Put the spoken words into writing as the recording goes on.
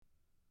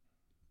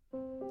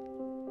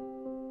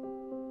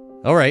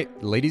All right,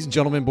 ladies and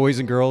gentlemen, boys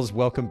and girls,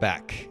 welcome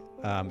back.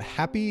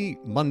 Happy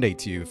Monday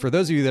to you. For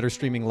those of you that are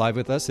streaming live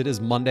with us, it is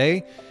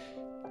Monday.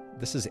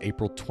 This is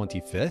April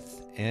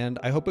 25th, and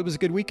I hope it was a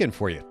good weekend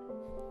for you.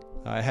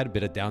 I had a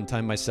bit of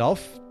downtime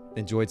myself,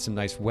 enjoyed some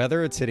nice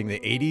weather. It's hitting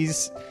the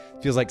 80s.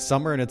 Feels like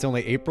summer, and it's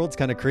only April. It's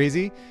kind of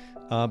crazy,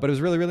 but it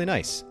was really, really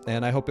nice.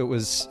 And I hope it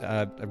was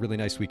a really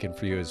nice weekend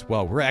for you as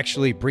well. We're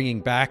actually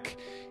bringing back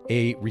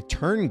a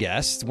return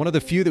guest, one of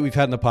the few that we've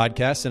had in the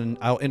podcast, and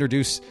I'll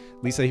introduce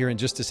Lisa here in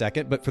just a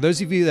second. But for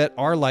those of you that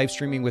are live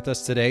streaming with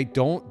us today,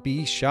 don't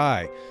be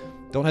shy.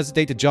 Don't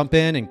hesitate to jump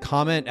in and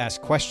comment,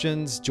 ask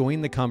questions,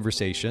 join the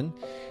conversation.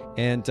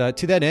 And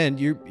to that end,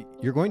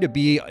 you're going to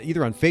be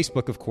either on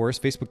Facebook, of course,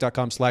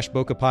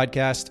 facebook.com/Boca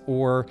Podcast,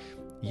 or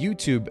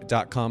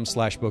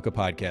youtube.com/Boca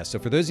Podcast. So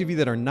for those of you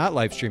that are not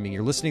live streaming,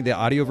 you're listening to the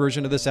audio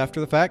version of this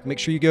after the fact, make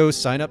sure you go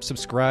sign up,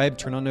 subscribe,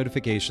 turn on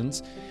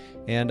notifications,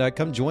 and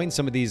come join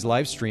some of these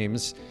live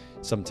streams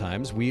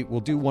sometimes. We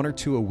will do one or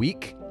two a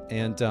week.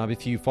 And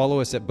if you follow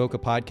us at Boca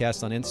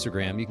Podcast on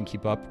Instagram, you can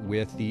keep up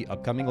with the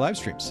upcoming live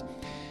streams.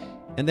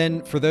 And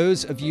then for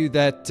those of you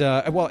that,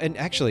 and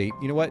actually,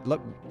 you know what?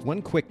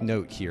 One quick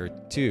note here,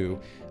 too.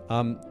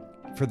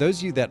 For those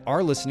of you that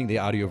are listening to the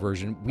audio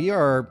version, we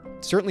are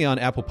certainly on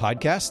Apple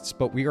Podcasts,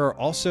 but we are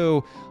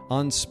also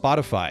on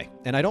Spotify.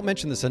 And I don't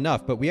mention this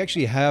enough, but we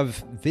actually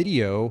have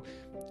video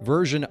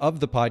version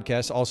of the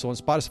podcast also on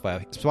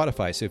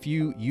Spotify. So if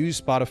you use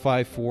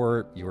Spotify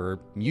for your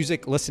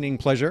music listening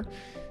pleasure,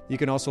 you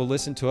can also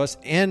listen to us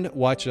and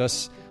watch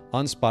us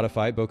on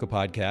Spotify, Boca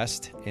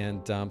Podcast.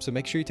 And so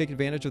make sure you take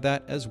advantage of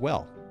that as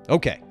well.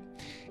 Okay.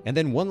 And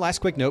then one last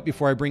quick note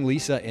before I bring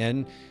Lisa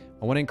in.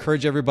 I want to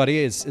encourage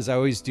everybody, as I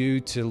always do,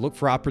 to look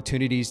for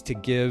opportunities to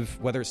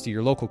give, whether it's to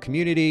your local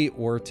community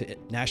or to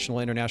national,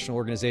 international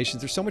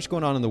organizations. There's so much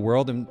going on in the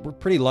world, and we're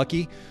pretty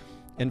lucky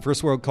in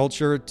first world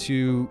culture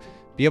to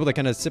be able to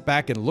kind of sit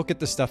back and look at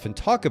this stuff and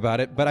talk about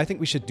it, but I think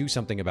we should do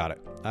something about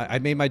it. I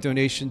made my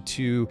donation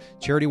to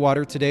Charity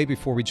Water today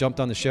before we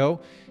jumped on the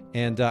show,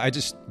 and I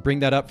just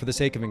bring that up for the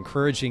sake of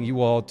encouraging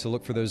you all to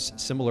look for those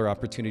similar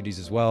opportunities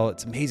as well.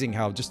 It's amazing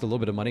how just a little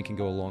bit of money can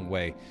go a long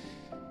way.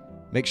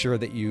 Make sure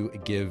that you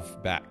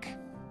give back.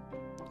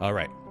 All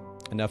right,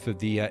 enough of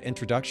the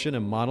introduction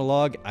and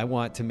monologue. I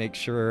want to make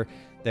sure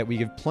that we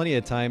give plenty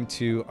of time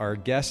to our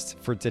guest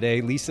for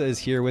today. Lisa is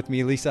here with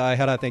me. Lisa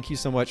Ihara, thank you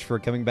so much for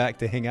coming back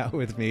to hang out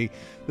with me.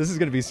 This is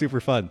going to be super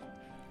fun.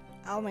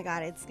 Oh my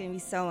God, it's going to be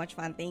so much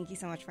fun. Thank you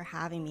so much for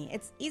having me.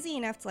 It's easy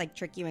enough to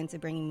trick you into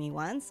bringing me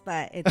once,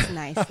 but it's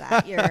nice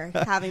that you're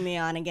having me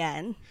on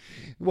again.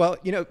 Well,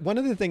 one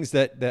of the things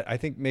that I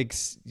think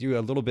makes you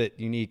a little bit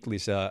unique,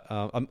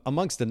 Lisa,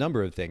 amongst a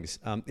number of things,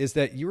 is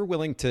that you were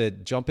willing to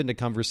jump into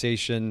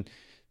conversation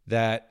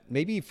that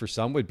maybe for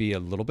some would be a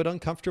little bit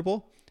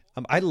uncomfortable.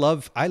 I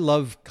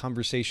love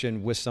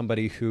conversation with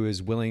somebody who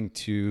is willing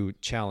to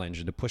challenge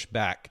and to push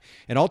back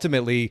and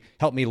ultimately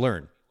help me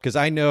learn. Because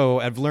I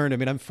know I've learned,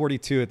 I'm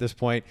 42 at this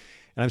point,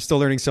 and I'm still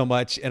learning so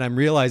much, and I'm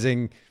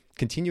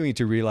continuing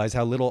to realize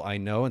how little I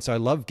know. And so I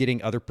love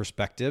getting other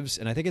perspectives.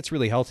 And I think it's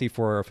really healthy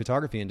for our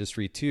photography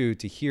industry too,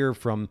 to hear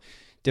from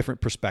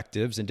different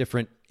perspectives and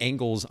different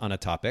angles on a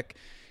topic.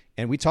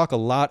 And we talk a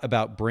lot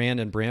about brand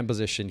and brand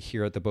position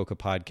here at the Boca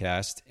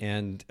Podcast.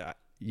 And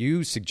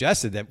you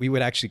suggested that we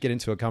would actually get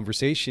into a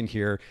conversation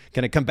here,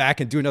 kind of come back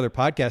and do another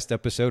podcast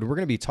episode. We're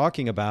going to be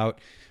talking about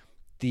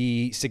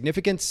the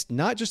significance,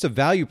 not just of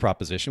value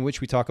proposition,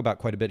 which we talk about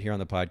quite a bit here on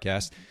the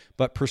podcast,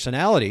 but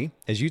personality,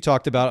 as you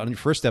talked about on your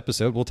first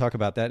episode. We'll talk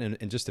about that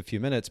in just a few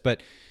minutes.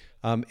 But,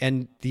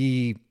 and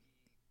the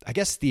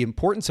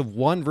importance of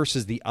one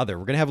versus the other.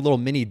 We're going to have a little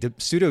mini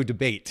pseudo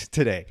debate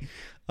today,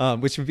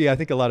 which would be, I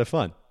think, a lot of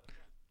fun.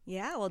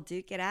 Yeah, we'll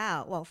duke it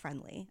out. Well,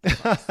 friendly.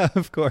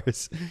 Of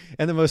course.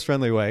 In the most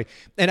friendly way.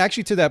 And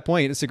actually, to that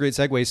point, it's a great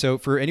segue. So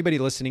for anybody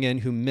listening in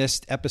who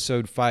missed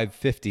episode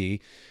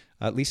 550,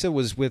 Lisa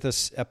was with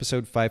us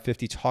episode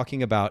 550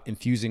 talking about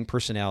infusing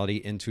personality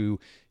into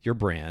your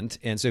brand.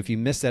 And so if you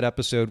missed that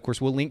episode, of course,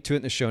 we'll link to it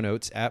in the show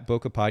notes at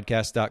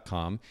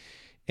bocapodcast.com.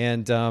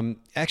 And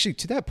actually,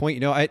 to that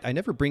point, I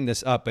never bring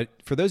this up, but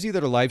for those of you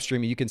that are live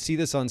streaming, you can see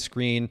this on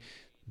screen,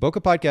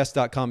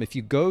 bocapodcast.com. If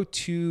you go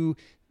to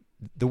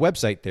the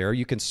website there,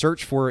 you can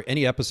search for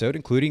any episode,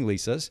 including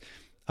Lisa's.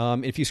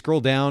 If you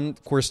scroll down,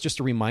 of course, just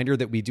a reminder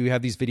that we do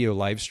have these video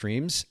live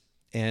streams,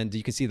 and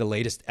you can see the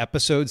latest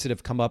episodes that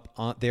have come up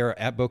on there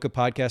at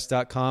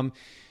bocapodcast.com.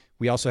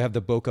 We also have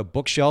the Boca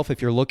Bookshelf.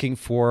 If you're looking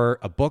for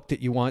a book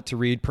that you want to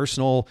read,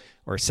 personal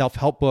or a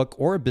self-help book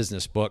or a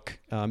business book,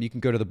 you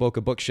can go to the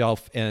Boca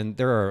Bookshelf, and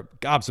there are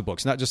gobs of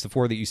books, not just the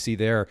 4 that you see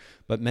there,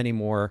 but many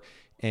more.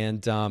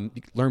 And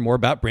you can learn more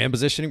about brand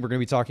positioning. We're going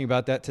to be talking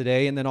about that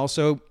today. And then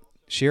also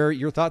share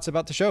your thoughts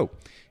about the show.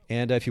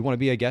 And if you want to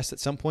be a guest at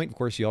some point, of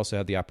course, you also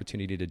have the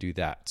opportunity to do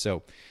that.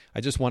 So I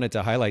just wanted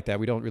to highlight that.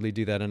 We don't really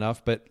do that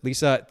enough. But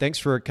Lisa, thanks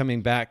for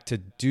coming back to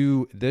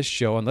do this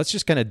show. And let's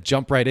just kind of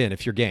jump right in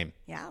if you're game.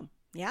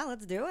 Yeah,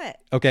 let's do it.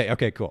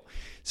 Okay, cool.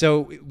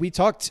 So we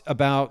talked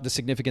about the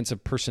significance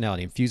of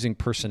personality, infusing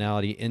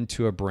personality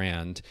into a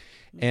brand.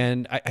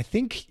 And I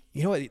think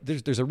You know what?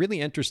 There's a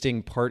really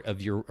interesting part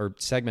of your or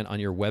segment on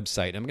your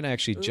website. I'm going to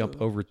actually jump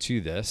over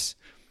to this.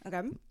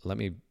 Okay. Let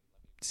me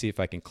see if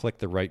I can click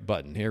the right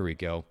button. Here we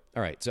go.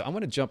 All right. So I'm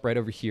going to jump right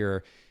over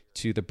here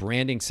to the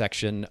branding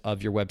section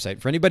of your website.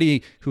 For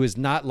anybody who is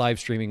not live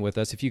streaming with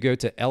us, if you go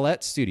to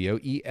Ellette Studio,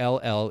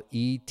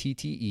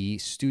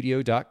 ELLETTE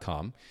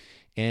studio.com,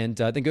 and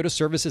then go to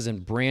services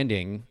and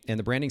branding and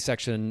the branding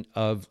section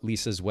of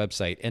Lisa's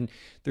website. And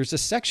there's a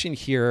section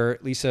here,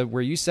 Lisa,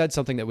 where you said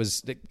something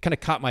that kind of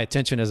caught my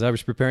attention as I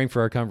was preparing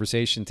for our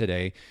conversation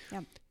today.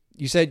 Yep.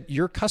 You said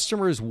your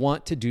customers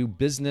want to do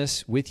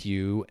business with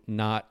you,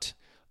 not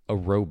a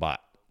robot.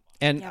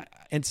 And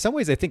in some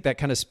ways, I think that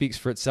kind of speaks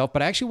for itself,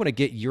 but I actually want to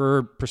get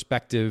your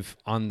perspective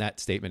on that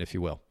statement, if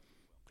you will.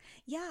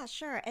 Yeah,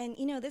 sure. And,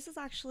 this is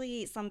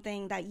actually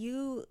something that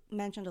you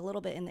mentioned a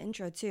little bit in the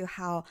intro too,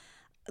 how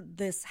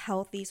this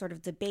healthy sort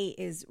of debate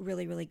is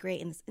really, really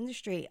great in this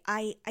industry.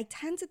 I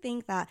tend to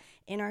think that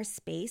in our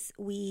space,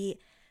 we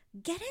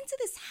get into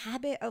this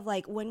habit of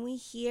like when we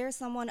hear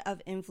someone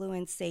of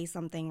influence say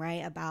something,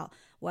 right, about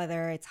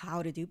whether it's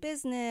how to do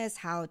business,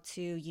 how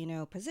to,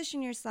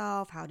 position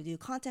yourself, how to do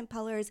content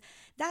pillars,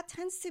 that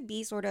tends to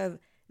be sort of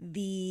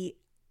the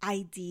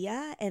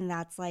idea, and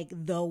that's like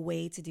the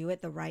way to do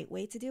it, the right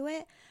way to do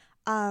it.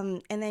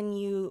 And then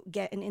you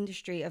get an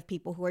industry of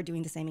people who are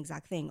doing the same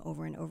exact thing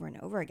over and over and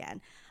over again.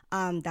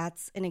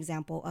 That's an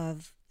example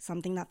of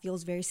something that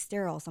feels very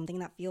sterile, something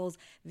that feels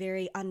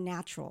very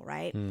unnatural,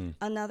 right?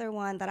 Another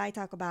one that I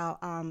talk about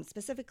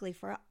specifically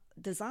for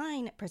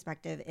design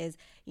perspective is,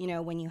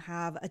 when you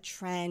have a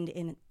trend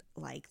in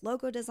like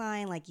logo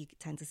design, like you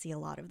tend to see a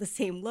lot of the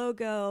same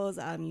logos.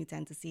 You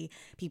tend to see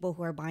people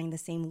who are buying the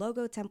same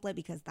logo template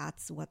because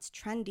that's what's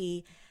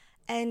trendy.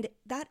 And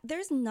that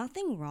there's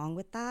nothing wrong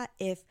with that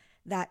if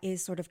that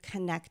is sort of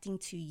connecting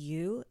to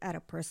you at a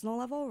personal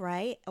level,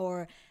 right?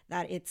 Or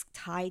that it's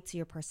tied to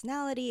your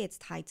personality, it's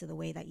tied to the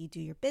way that you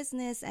do your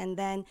business, and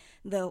then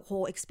the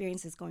whole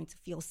experience is going to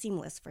feel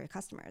seamless for your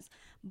customers.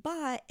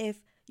 But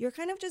if you're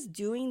kind of just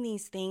doing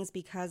these things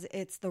because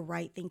it's the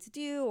right thing to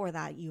do, or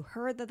that you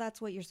heard that that's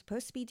what you're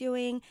supposed to be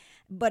doing,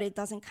 but it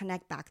doesn't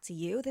connect back to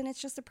you, then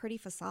it's just a pretty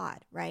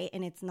facade, right?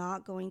 And it's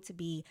not going to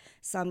be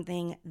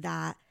something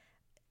that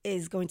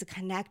is going to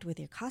connect with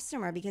your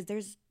customer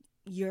because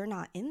you're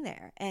not in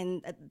there.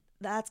 And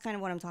that's kind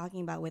of what I'm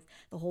talking about with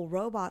the whole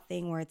robot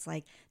thing, where it's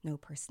like no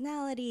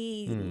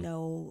personality,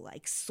 no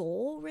like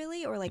soul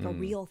really, or like a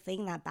real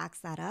thing that backs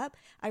that up.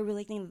 I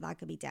really think that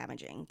could be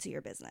damaging to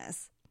your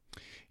business.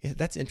 Yeah,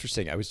 that's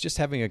interesting. I was just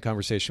having a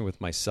conversation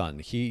with my son.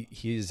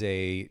 He's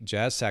a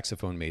jazz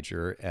saxophone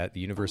major at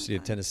the University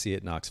of Tennessee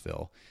at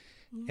Knoxville.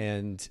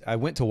 And I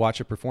went to watch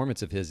a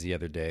performance of his the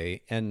other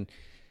day, and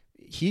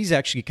he's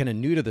actually kind of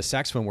new to the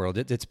saxophone world.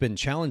 It's been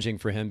challenging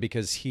for him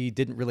because he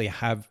didn't really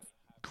have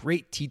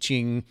great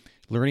teaching,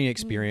 learning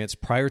experience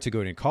prior to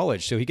going to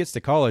college. So he gets to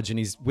college and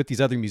he's with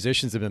these other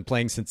musicians that have been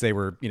playing since they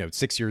were,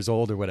 6 years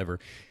old or whatever.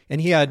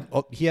 And he had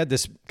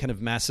this kind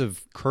of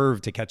massive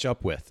curve to catch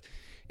up with.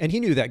 And he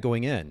knew that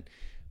going in,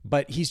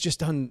 but he's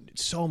just done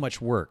so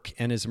much work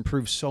and has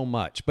improved so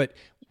much. But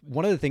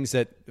one of the things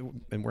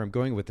and where I'm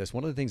going with this,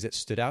 one of the things that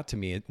stood out to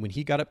me when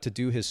he got up to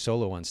do his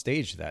solo on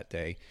stage that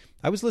day,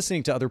 I was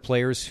listening to other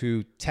players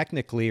who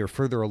technically are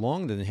further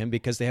along than him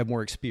because they have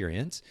more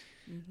experience,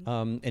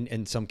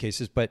 in some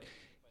cases. But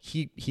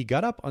he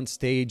got up on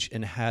stage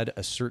and had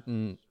a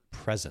certain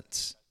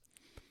presence,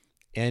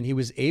 and he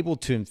was able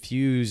to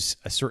infuse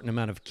a certain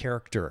amount of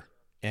character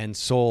and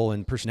soul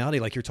and personality,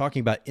 like you're talking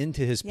about,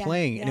 into his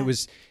playing. Yeah.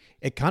 And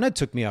it kind of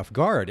took me off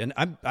guard. And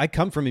I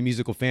come from a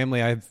musical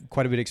family. I have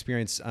quite a bit of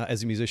experience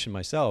as a musician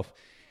myself.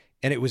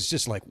 And it was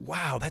just like,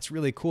 wow, that's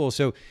really cool.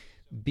 So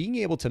being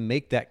able to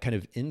make that kind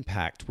of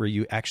impact where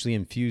you actually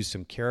infuse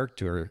some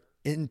character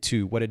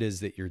into what it is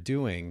that you're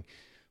doing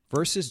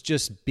versus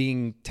just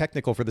being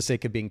technical for the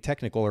sake of being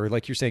technical, or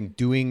like you're saying,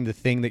 doing the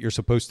thing that you're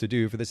supposed to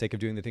do for the sake of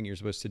doing the thing you're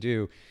supposed to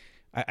do.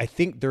 I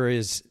think there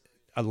is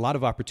a lot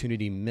of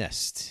opportunity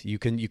missed. You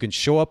can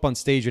show up on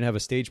stage and have a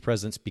stage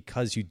presence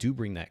because you do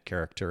bring that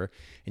character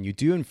and you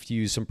do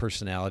infuse some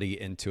personality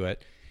into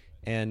it,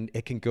 and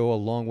it can go a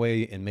long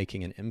way in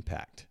making an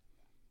impact.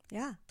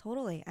 Yeah,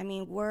 totally. I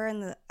mean,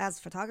 as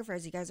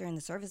photographers, you guys are in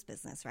the service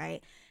business,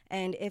 right?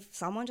 And if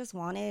someone just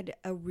wanted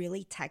a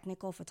really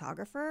technical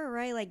photographer,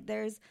 right? Like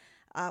there's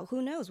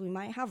who knows, we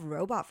might have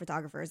robot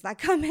photographers that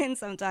come in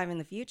sometime in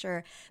the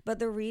future. But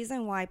the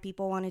reason why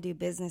people want to do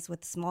business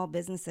with small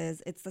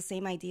businesses, it's the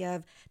same idea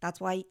of that's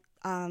why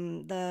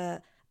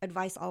the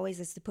advice always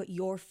is to put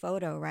your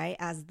photo, right,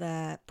 as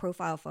the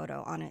profile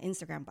photo on an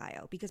Instagram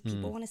bio, because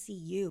people want to see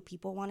you.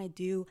 People want to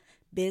do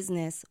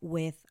business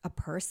with a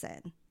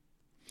person.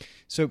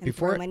 So and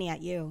before throw money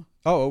at you.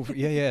 Oh,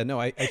 yeah.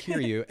 No, I hear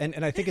you.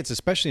 And I think it's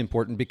especially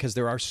important because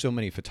there are so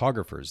many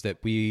photographers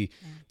that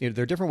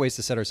there are different ways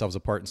to set ourselves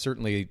apart. And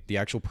certainly the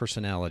actual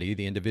personality,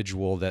 the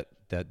individual that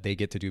they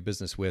get to do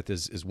business with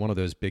is one of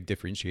those big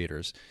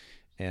differentiators.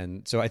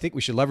 And so I think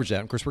we should leverage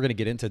that. Of course, we're going to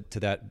get into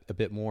that a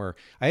bit more.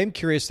 I am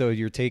curious, though,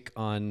 your take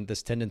on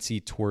this tendency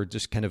toward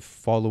just kind of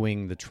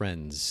following the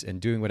trends and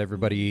doing what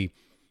everybody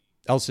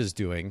else is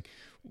doing.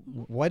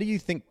 What do you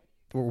think,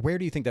 or where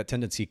do you think that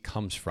tendency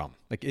comes from?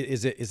 Like,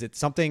 is it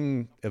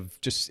something of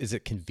just, is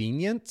it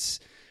convenience?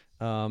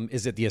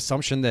 Is it the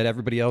assumption that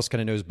everybody else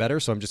kind of knows better,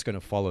 so I'm just going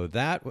to follow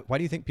that? Why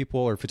do you think people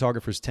or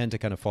photographers tend to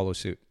kind of follow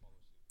suit?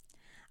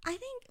 I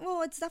think,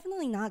 well, it's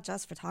definitely not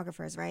just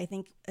photographers, right? I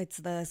think it's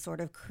the sort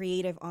of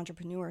creative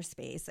entrepreneur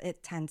space.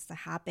 It tends to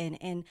happen.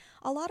 And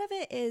a lot of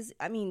it is,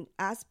 I mean,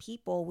 as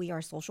people, we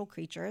are social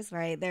creatures,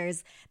 right?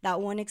 There's that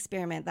one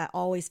experiment that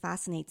always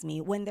fascinates me.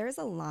 When there's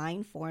a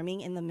line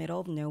forming in the middle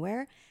of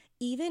nowhere,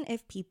 even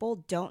if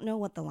people don't know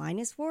what the line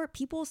is for,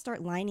 people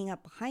start lining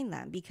up behind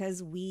them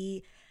because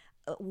we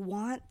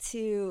want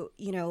to,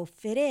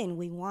 fit in.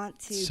 We want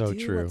to So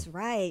do true. what's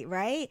right,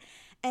 right?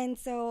 And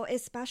so,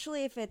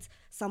 especially if it's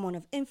someone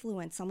of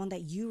influence, someone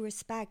that you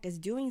respect is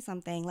doing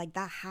something, like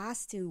that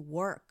has to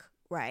work,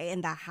 right?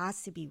 And that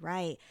has to be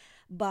right.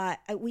 But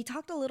we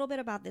talked a little bit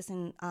about this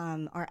in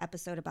our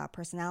episode about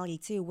personality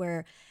too,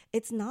 where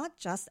it's not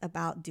just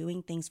about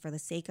doing things for the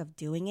sake of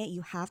doing it.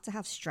 You have to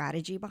have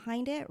strategy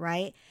behind it,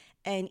 right?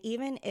 And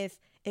even if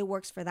it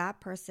works for that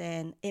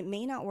person, it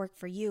may not work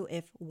for you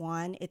if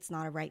one, it's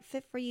not a right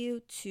fit for you.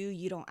 Two,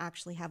 you don't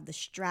actually have the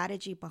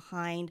strategy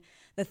behind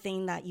the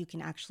thing that you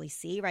can actually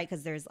see, right?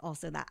 Because there's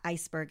also that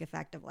iceberg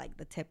effect of like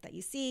the tip that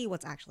you see,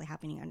 what's actually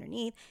happening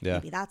underneath. Yeah.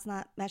 Maybe that's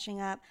not meshing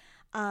up.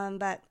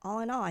 But all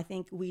in all, I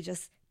think we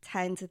just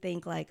tend to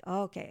think like,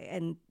 oh, okay.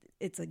 And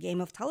it's a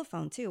game of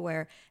telephone too,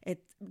 where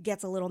it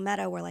gets a little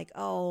meta. We're like,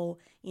 oh,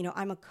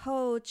 I'm a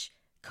coach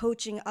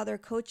coaching other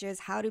coaches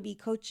how to be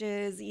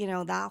coaches,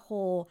 that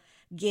whole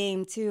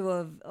game too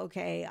of,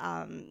 okay,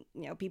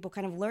 people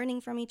kind of learning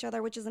from each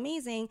other, which is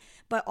amazing,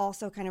 but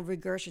also kind of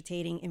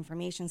regurgitating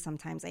information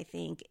sometimes, I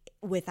think,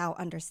 without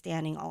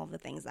understanding all of the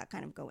things that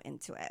kind of go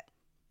into it.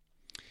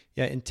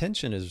 Yeah,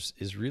 intention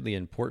is really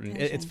important.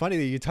 It's funny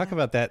that you talk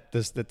about that,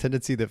 the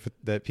tendency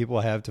that people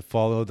have to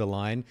follow the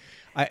line.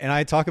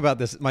 I talk about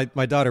this. My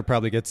daughter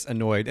probably gets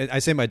annoyed. I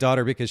say my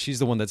daughter because she's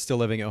the one that's still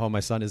living at home.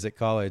 My son is at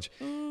college.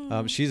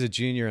 She's a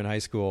junior in high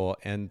school,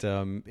 and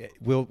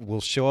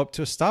we'll show up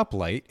to a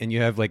stoplight, and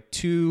you have like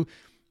two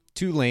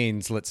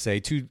lanes, let's say,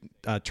 two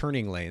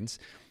turning lanes.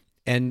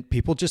 And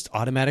people just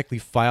automatically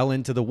file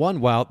into the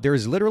one, while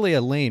there's literally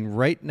a lane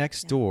right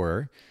next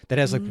door that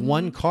has like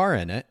one car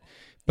in it.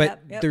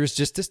 But there's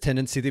just this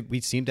tendency that we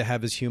seem to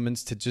have as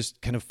humans to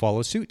just kind of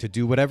follow suit, to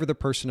do whatever the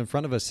person in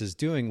front of us is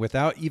doing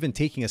without even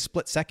taking a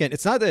split second.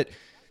 It's not that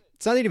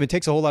it even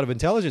takes a whole lot of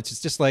intelligence.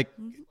 It's just like,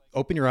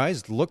 open your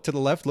eyes, look to the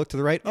left, look to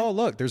the right. Oh,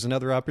 look, there's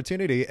another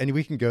opportunity, and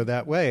we can go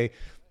that way.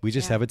 We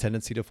just have a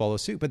tendency to follow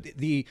suit. But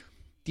the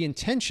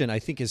intention, I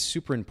think, is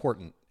super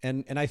important.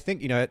 And I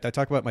think, I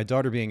talk about my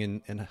daughter being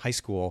in high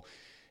school.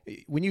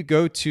 When you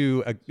go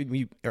to when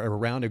you are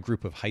around a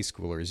group of high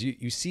schoolers,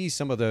 you see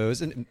some of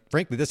those, and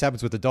frankly, this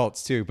happens with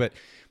adults too, but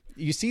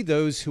you see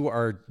those who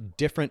are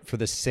different for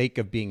the sake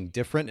of being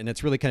different. And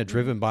it's really kind of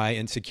driven by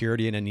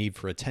insecurity and a need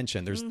for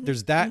attention.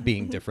 There's that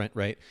being different,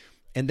 right?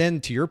 And then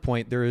to your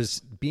point, there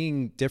is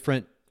being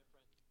different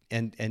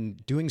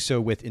and doing so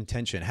with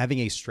intention, having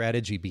a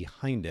strategy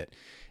behind it.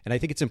 And I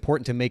think it's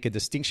important to make a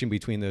distinction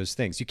between those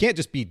things. You can't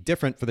just be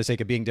different for the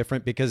sake of being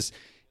different, because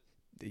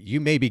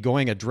you may be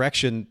going a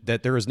direction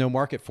that there is no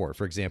market for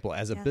example,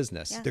 as a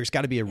business. There's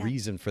got to be a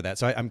reason for that.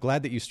 So I'm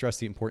glad that you stress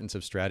the importance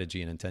of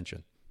strategy and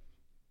intention.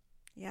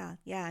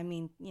 Yeah. I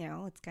mean,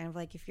 it's kind of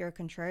like if you're a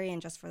contrarian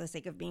just for the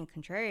sake of being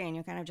contrarian,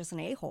 you're kind of just an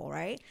a-hole,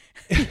 right?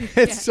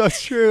 It's so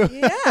true.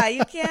 Yeah,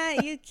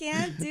 you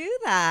can't do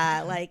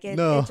that. Like it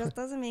just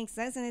doesn't make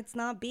sense, and it's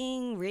not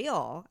being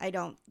real. I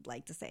don't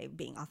like to say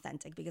being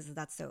authentic because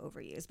that's so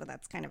overused, but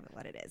that's kind of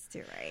what it is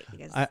too, right?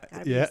 Because it's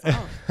gotta be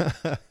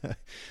yourself.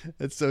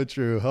 That's so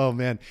true. Oh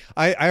man,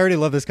 I already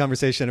love this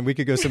conversation, and we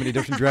could go so many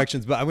different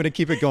directions, but I'm going to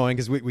keep it going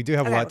because we do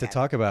have a lot to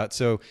talk about.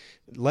 So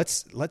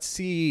let's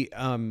see.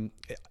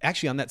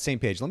 Actually, on that same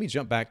page, let me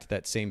jump back to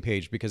that same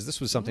page, because this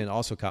was something that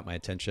also caught my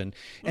attention.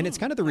 And it's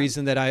kind of the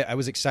reason that I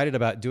was excited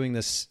about doing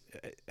this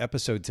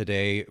episode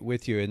today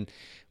with you. And,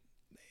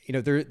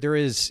 there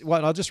is,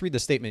 well, I'll just read the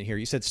statement here.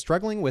 You said,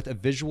 struggling with a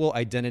visual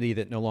identity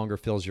that no longer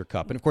fills your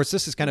cup. And of course,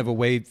 this is kind of a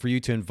way for you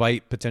to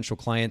invite potential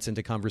clients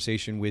into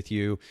conversation with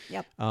you,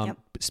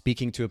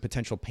 speaking to a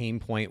potential pain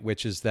point,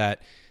 which is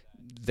that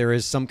there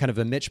is some kind of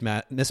a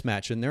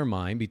mismatch in their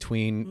mind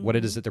between what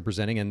it is that they're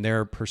presenting and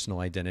their personal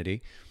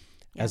identity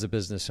as a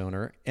business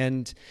owner.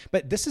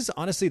 But this is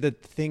honestly the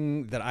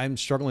thing that I'm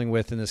struggling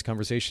with in this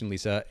conversation,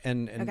 Lisa.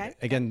 And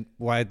again,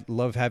 why I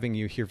love having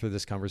you here for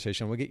this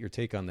conversation. We'll get your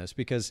take on this,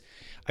 because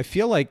I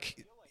feel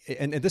like,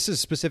 and this is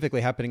specifically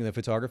happening in the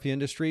photography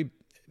industry,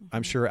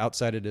 I'm sure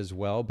outside it as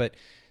well, but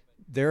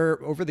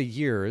over the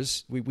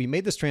years, we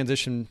made this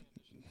transition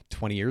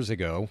 20 years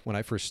ago when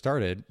I first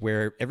started,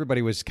 where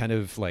everybody was kind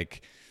of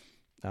like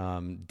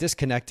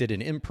disconnected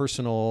and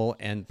impersonal,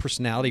 and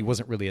personality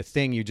wasn't really a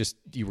thing.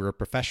 You were a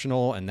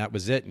professional, and that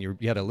was it. And you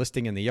had a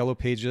listing in the yellow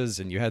pages,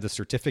 and you had the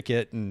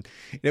certificate, and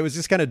it was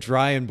just kind of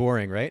dry and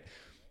boring, right?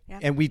 Yeah.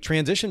 And we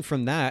transitioned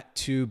from that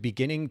to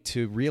beginning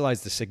to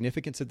realize the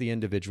significance of the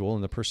individual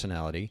and the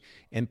personality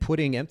and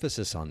putting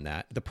emphasis on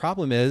that. The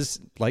problem is,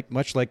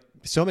 much like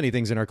so many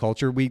things in our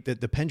culture,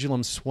 the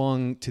pendulum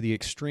swung to the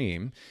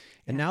extreme.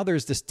 And now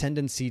there's this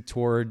tendency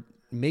toward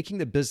making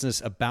the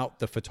business about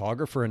the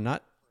photographer and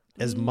not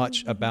as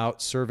much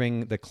about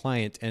serving the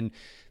client and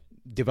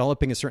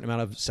developing a certain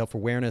amount of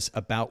self-awareness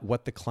about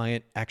what the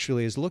client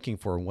actually is looking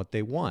for and what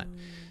they want.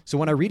 So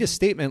when I read a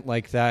statement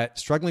like that,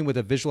 struggling with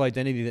a visual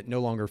identity that no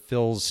longer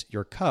fills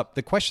your cup,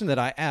 the question that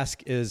I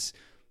ask is,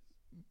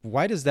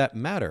 why does that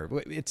matter?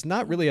 It's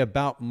not really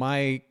about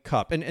my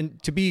cup.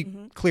 And to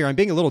be clear, I'm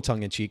being a little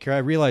tongue-in-cheek here. I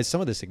realize some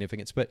of the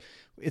significance, but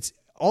it's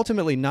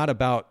ultimately not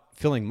about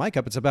filling my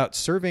cup. It's about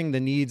serving the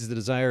needs, the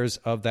desires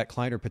of that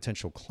client or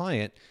potential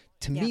client.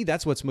 To me,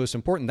 that's what's most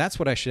important. That's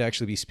what I should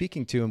actually be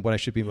speaking to and what I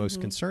should be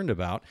most concerned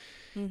about.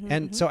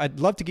 And so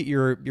I'd love to get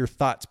your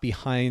thoughts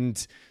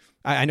behind,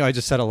 I know I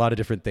just said a lot of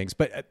different things,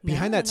 but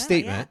behind that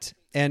statement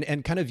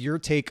and kind of your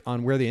take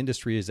on where the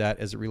industry is at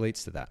as it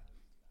relates to that.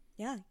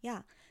 Yeah.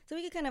 So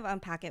we could kind of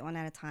unpack it one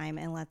at a time,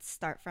 and let's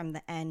start from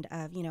the end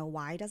of,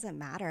 why does it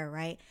matter,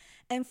 right?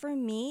 And for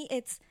me,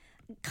 it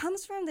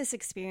comes from this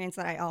experience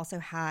that I also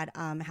had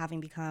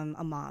having become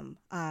a mom.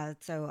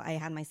 So I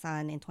had my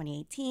son in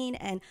 2018,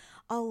 and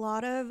a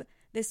lot of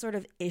this sort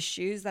of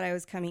issues that I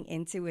was coming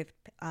into with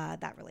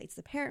that relates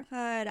to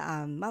parenthood,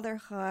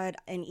 motherhood,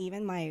 and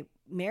even my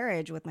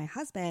marriage with my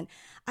husband,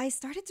 I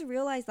started to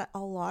realize that a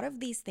lot of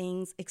these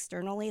things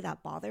externally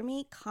that bother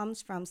me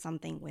comes from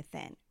something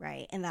within,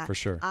 right? And that For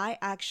sure. I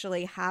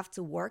actually have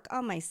to work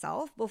on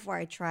myself before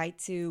I try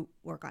to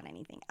work on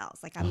anything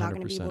else. Like I'm not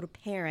going to be 100%. able to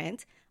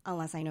parent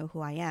unless I know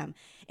who I am.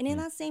 And in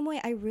that same way,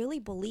 I really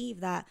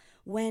believe that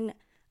when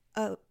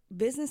a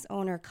business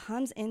owner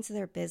comes into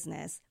their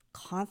business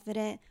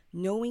confident,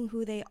 knowing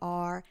who they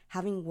are,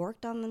 having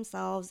worked on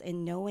themselves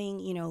and knowing,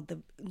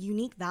 the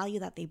unique value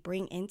that they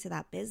bring into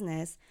that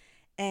business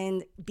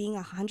and being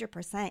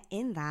 100%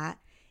 in that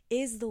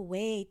is the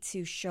way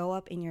to show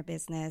up in your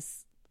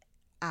business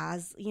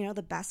as,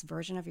 the best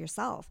version of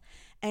yourself.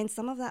 And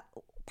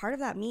part of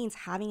that means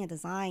having a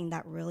design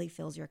that really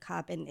fills your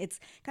cup. And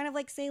it's kind of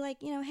like, say like,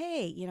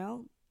 hey,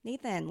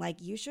 Nathan,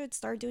 like you should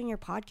start doing your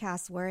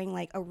podcast wearing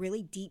like a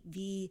really deep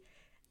V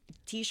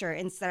t-shirt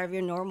instead of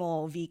your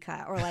normal V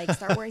cut, or like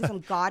start wearing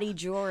some gaudy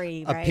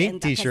jewelry, right? A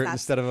pink t-shirt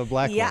instead of a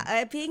black one.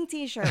 Yeah, a pink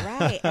t-shirt,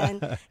 right?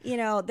 And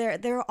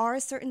there are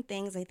certain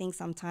things I think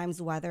sometimes,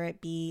 whether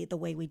it be the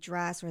way we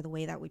dress or the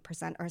way that we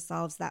present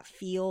ourselves, that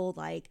feel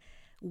like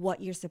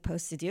what you're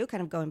supposed to do,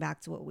 kind of going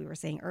back to what we were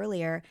saying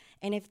earlier.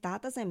 And if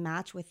that doesn't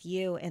match with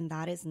you and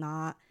that is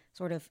not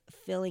sort of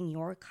filling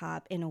your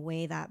cup in a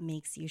way that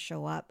makes you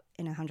show up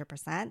in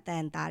 100%,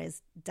 then that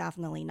is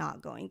definitely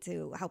not going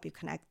to help you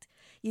connect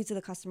you to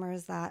the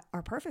customers that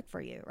are perfect for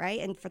you,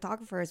 right? And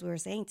photographers, we were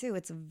saying too,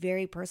 it's a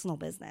very personal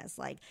business.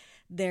 Like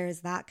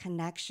there's that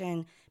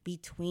connection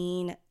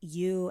between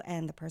you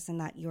and the person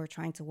that you're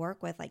trying to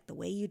work with, like the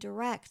way you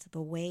direct,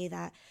 the way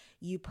that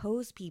you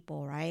pose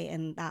people, right?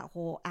 And that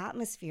whole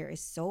atmosphere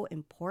is so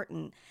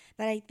important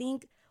that I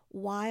think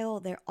while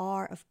there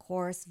are, of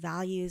course,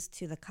 values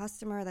to the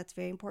customer, that's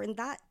very important,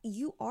 that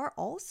you are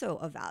also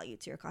a value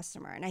to your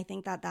customer. And I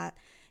think that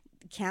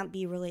can't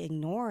be really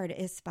ignored,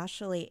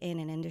 especially in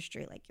an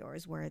industry like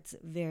yours where it's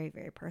very,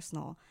 very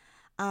personal.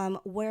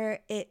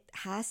 Where it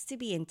has to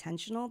be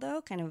intentional,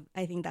 though,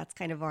 I think that's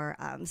kind of our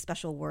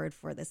special word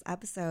for this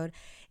episode,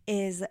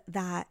 is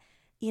that,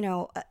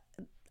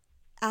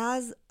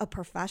 as a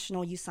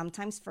professional, you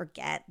sometimes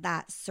forget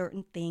that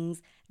certain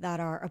things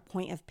that are a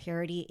point of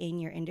parity in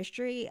your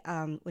industry,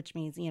 which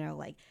means,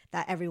 like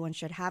that everyone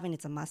should have and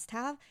it's a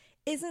must-have,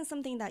 isn't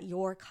something that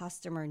your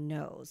customer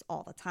knows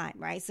all the time,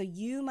 right? So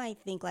you might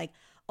think like,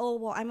 oh,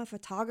 well, I'm a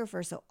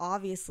photographer, so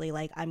obviously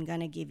like I'm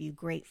going to give you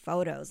great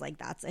photos. Like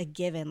that's a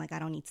given. Like I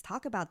don't need to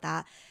talk about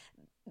that.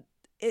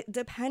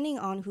 Depending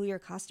on who your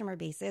customer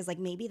base is, like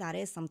maybe that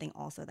is something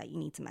also that you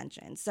need to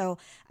mention. So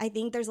I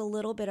think there's a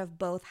little bit of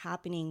both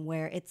happening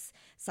where it's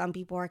some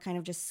people are kind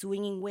of just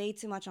swinging way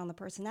too much on the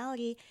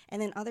personality.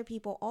 And then other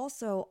people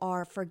also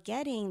are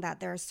forgetting that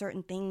there are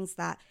certain things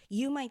that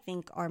you might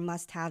think are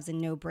must-haves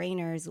and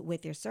no-brainers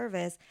with your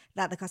service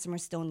that the customer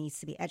still needs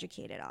to be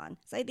educated on.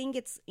 So I think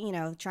it's,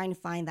 trying to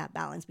find that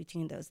balance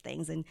between those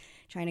things and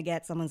trying to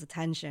get someone's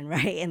attention,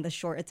 right? In the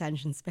short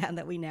attention span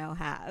that we now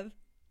have.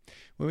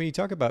 When you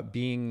talk about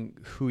being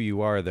who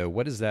you are, though,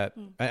 what does that,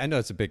 I know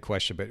it's a big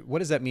question, but what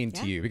does that mean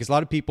to you? Because a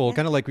lot of people,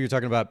 kind of like we were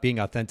talking about being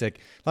authentic,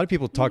 a lot of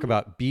people talk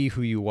about be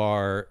who you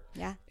are.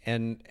 Yeah.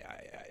 And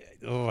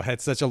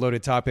it's such a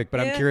loaded topic, but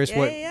I'm curious,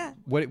 what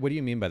do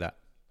you mean by that?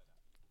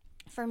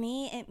 For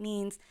me, it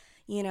means,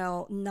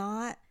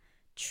 not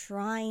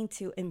trying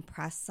to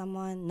impress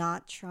someone,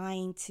 not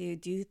trying to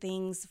do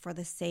things for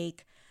the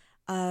sake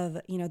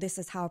of, this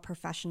is how a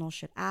professional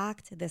should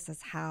act. This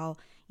is how,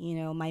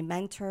 my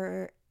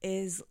mentor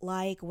is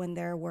like when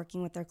they're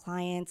working with their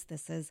clients.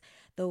 This is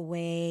the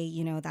way,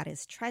 that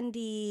is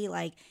trendy.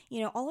 Like,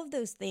 all of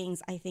those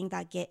things I think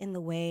that get in the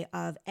way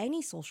of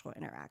any social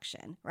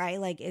interaction,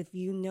 right? Like if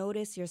you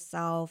notice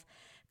yourself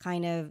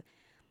kind of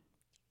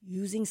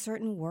using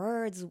certain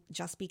words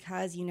just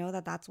because you know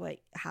that that's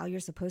how you're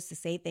supposed to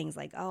say things,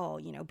 like, oh,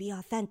 be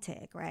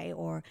authentic, right?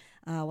 Or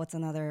what's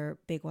another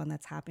big one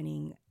that's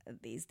happening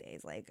these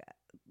days, like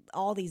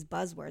all these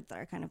buzzwords that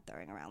are kind of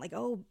throwing around, like,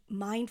 oh,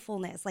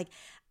 mindfulness. Like,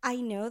 I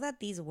know that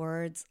these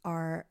words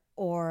or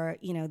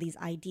these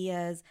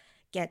ideas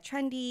get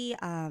trendy.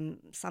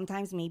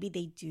 Sometimes maybe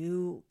they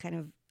do kind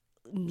of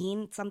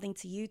mean something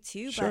to you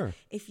too. Sure. But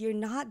if you're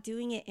not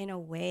doing it in a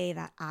way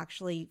that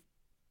actually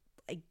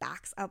like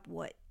backs up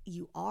what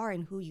you are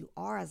and who you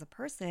are as a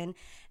person,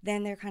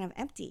 then they're kind of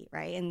empty,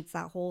 right? And it's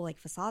that whole like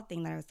facade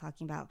thing that I was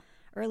talking about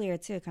earlier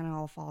too. It kind of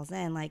all falls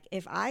in. Like,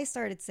 if I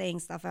started saying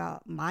stuff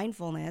about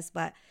mindfulness,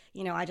 but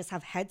I just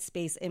have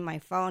Headspace in my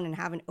phone and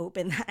haven't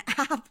opened that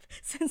app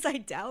since I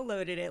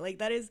downloaded it, like,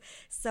 that is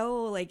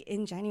so like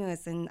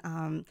ingenuous. And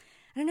I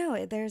don't know,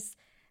 it's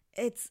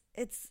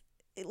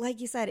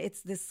like you said,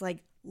 it's this like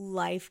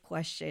life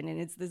question,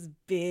 and it's this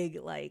big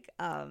like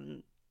I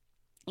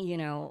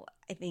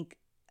think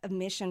a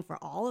mission for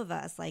all of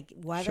us, like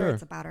whether Sure.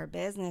 it's about our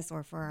business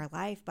or for our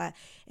life, but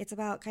it's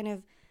about kind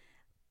of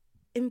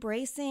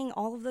embracing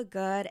all of the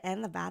good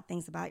and the bad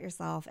things about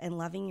yourself and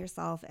loving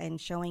yourself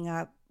and showing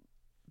up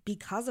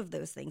because of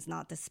those things,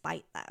 not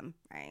despite them,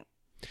 right?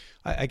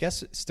 I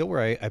guess still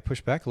where I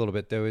push back a little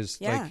bit though is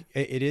like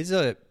it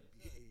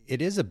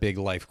is a big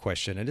life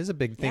question. It is a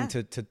big thing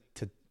to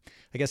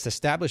I guess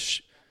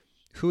establish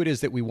who it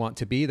is that we want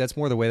to be. That's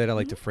more the way that I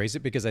like to phrase it,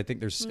 because I think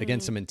there's, again,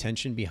 some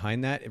intention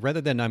behind that. Rather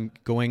than I'm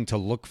going to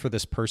look for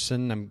this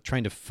person, I'm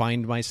trying to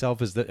find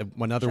myself, is that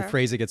one other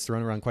phrase that gets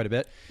thrown around quite a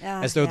bit.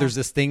 As though there's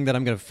this thing that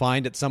I'm going to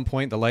find at some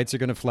point, the lights are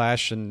going to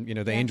flash and,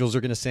 the angels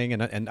are going to sing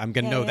and I'm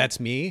going to know that's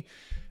me.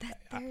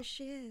 There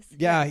she is.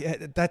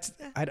 That's,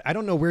 I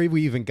don't know where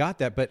we even got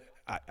that, but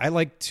I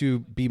like to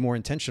be more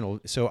intentional.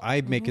 So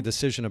I make a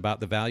decision about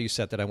the value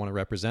set that I want to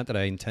represent, that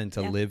I intend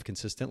to live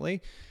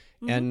consistently.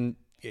 And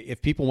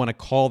if people want to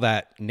call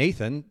that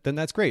Nathan, then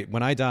that's great.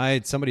 When I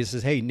died, somebody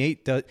says, hey,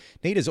 Nate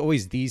is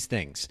always these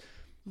things.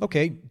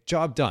 Okay,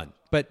 job done.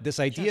 But this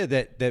idea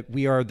that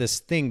we are this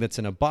thing that's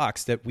in a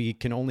box, that we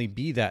can only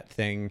be that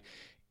thing.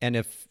 And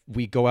if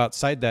we go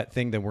outside that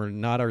thing, then we're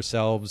not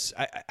ourselves.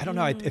 I don't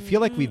know. I feel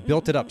like we've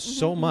built it up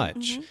so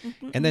much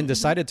and then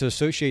decided to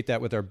associate that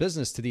with our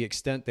business to the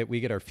extent that we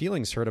get our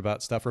feelings hurt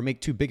about stuff or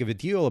make too big of a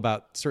deal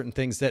about certain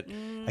things that,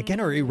 again,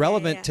 are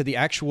irrelevant to the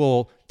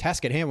actual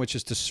task at hand, which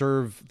is to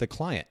serve the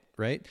client.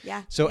 Right.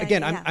 Yeah. So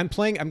again, I'm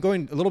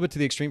going a little bit to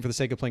the extreme for the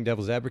sake of playing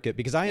devil's advocate,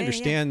 because I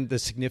understand the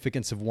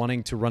significance of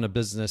wanting to run a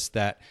business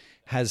that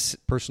has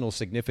personal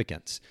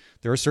significance.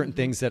 There are certain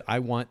things that I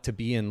want to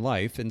be in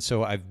life. And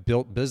so I've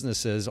built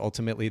businesses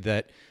ultimately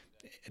that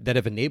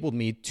have enabled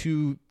me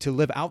to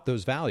live out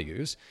those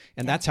values.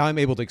 And that's how I'm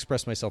able to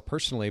express myself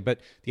personally. But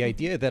the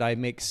idea that I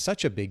make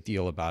such a big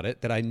deal about it,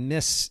 that I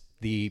miss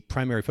the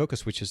primary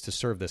focus, which is to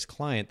serve this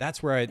client,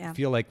 that's where I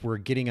feel like we're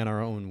getting in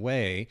our own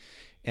way.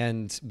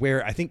 And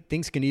where I think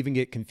things can even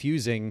get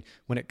confusing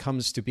when it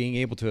comes to being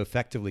able to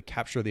effectively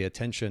capture the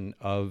attention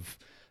of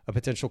a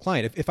potential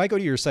client. If I go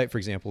to your site, for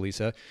example,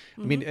 Lisa,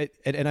 I mean,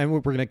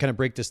 we're going to kind of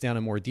break this down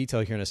in more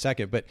detail here in a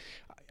second, but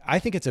I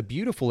think it's a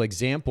beautiful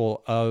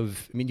example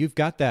of, I mean, you've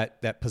got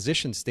that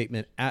position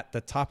statement at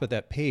the top of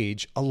that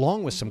page,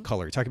 along with some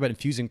color. Talk about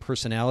infusing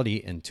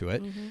personality into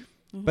it.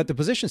 But the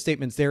position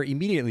statement's there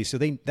immediately. So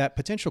that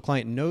potential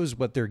client knows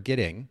what they're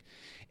getting.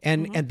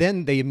 And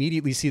then they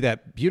immediately see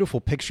that beautiful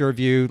picture of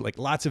you, like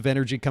lots of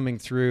energy coming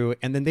through,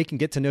 and then they can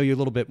get to know you a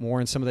little bit more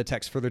in some of the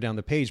text further down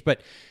the page. But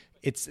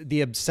it's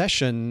the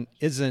obsession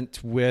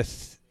isn't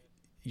with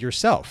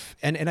yourself.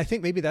 And I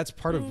think maybe that's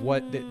part of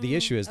what the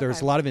issue is.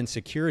 There's a lot of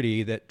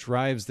insecurity that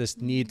drives this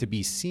need to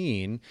be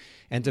seen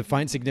and to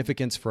find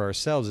significance for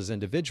ourselves as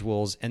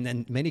individuals. And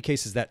then in many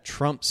cases that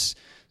trumps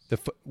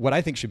what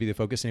I think should be the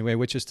focus anyway,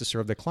 which is to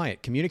serve the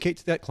client. Communicate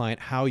to that client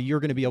how you're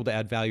going to be able to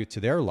add value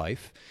to their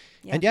life.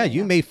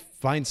 You may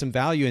find some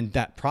value in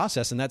that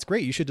process, and that's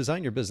great. You should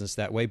design your business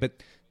that way,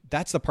 but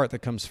that's the part that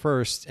comes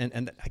first.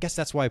 And I guess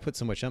that's why I put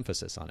so much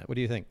emphasis on it. What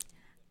do you think?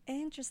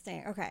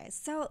 Interesting. Okay.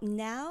 So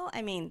now,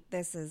 I mean,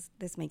 this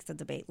makes the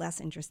debate less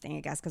interesting,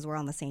 I guess, because we're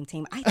on the same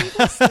team. I think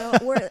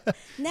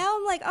now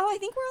I'm like, I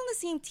think we're on the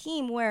same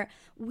team where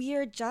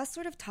we're just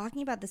sort of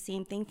talking about the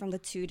same thing from the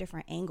two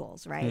different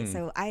angles, right?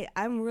 So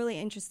I'm really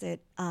interested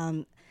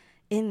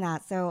in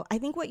that. So I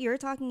think what you're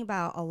talking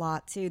about a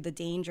lot too, the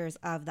dangers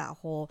of that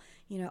whole,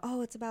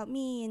 it's about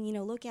me and,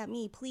 look at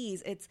me,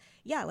 please. It's,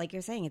 like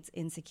you're saying, it's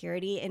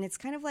insecurity. And it's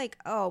kind of like,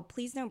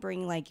 please don't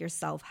bring like your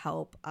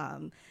self-help,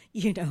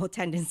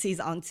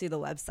 tendencies onto the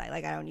website.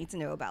 Like, I don't need to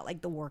know about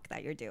like the work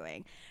that you're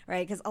doing,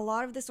 right? Because a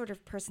lot of this sort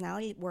of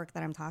personality work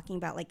that I'm talking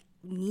about, like,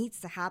 needs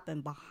to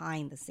happen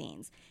behind the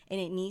scenes. And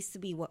it needs to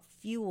be what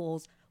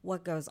fuels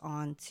what goes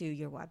on to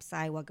your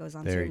website, what goes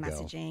on to your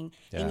messaging.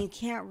 And you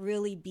can't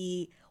really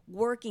be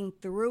working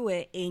through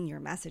it in your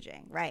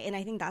messaging, right? And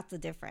I think that's the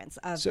difference.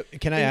 So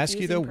can I ask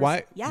you though,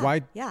 why?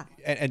 Yeah.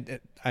 And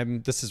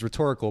I'm this is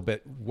rhetorical,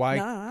 but why?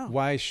 No.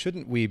 Why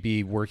shouldn't we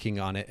be working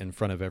on it in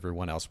front of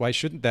everyone else? Why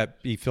shouldn't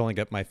that be filling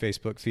up my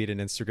Facebook feed and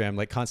Instagram,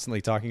 like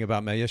constantly talking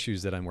about my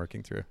issues that I'm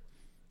working through?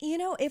 You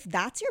know, if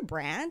that's your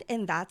brand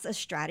and that's a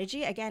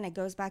strategy, again, it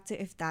goes back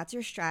to if that's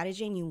your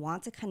strategy and you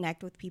want to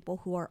connect with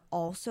people who are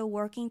also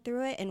working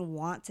through it and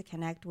want to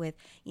connect with,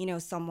 you know,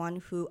 someone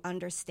who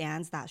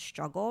understands that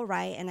struggle,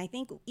 right? And I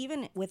think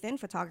even within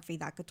photography,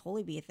 that could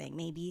totally be a thing.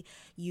 Maybe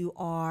you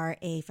are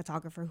a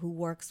photographer who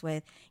works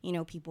with, you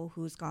know, people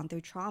who's gone through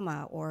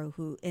trauma or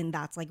who, and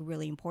that's like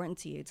really important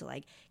to you to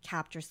like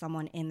capture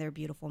someone in their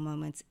beautiful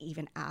moments,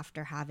 even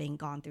after having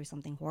gone through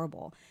something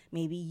horrible.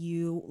 Maybe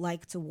you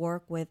like to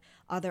work with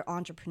other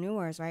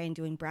entrepreneurs, right, and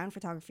doing brand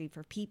photography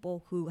for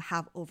people who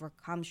have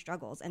overcome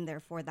struggles, and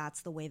therefore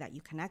that's the way that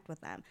you connect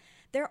with them.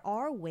 There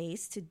are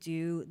ways to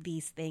do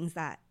these things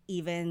that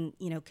even,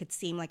 you know, could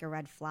seem like a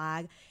red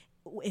flag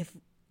if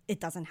it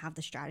doesn't have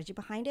the strategy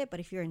behind it, but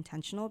if you're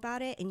intentional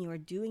about it and you are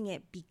doing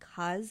it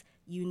because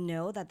you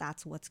know that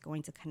that's what's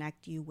going to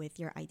connect you with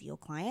your ideal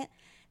client,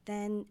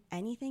 then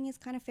anything is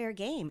kind of fair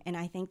game. And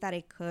I think that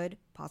it could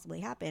possibly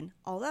happen.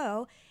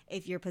 Although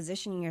if you're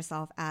positioning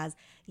yourself as,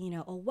 you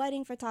know, a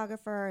wedding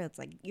photographer, it's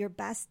like your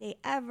best day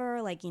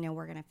ever, like, you know,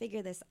 we're going to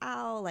figure this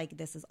out, like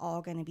this is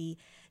all going to be,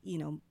 you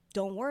know,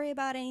 don't worry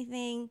about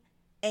anything.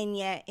 And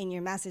yet in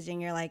your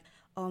messaging, you're like,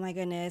 oh my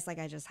goodness, like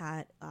I just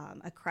had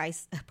a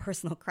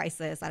personal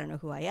crisis. I don't know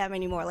who I am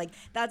anymore. Like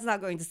that's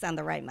not going to send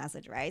the right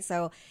message, right?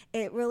 So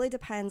it really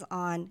depends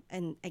on,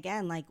 and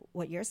again, like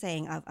what you're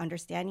saying of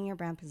understanding your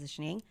brand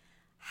positioning.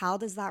 How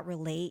does that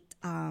relate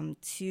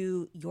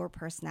to your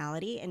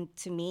personality? And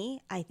to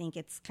me, I think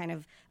it's kind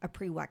of a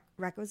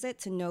prerequisite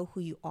to know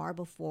who you are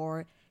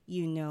before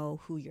you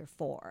know who you're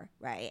for,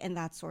 right? And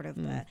that's sort of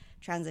the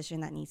transition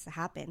that needs to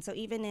happen. So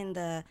even in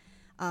the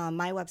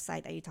my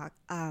website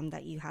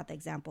that you had the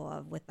example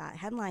of with that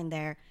headline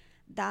there,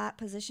 that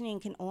positioning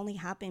can only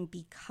happen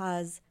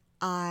because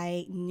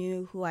I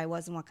knew who I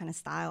was and what kind of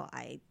style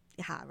I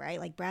have, right?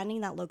 Like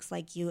branding that looks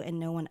like you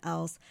and no one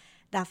else.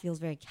 That feels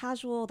very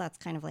casual. That's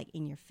kind of like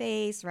in your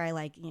face, right?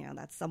 Like, you know,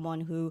 that's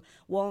someone who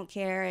won't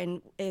care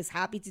and is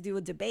happy to do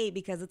a debate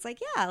because it's like,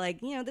 yeah,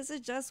 like, you know, this is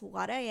just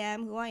what I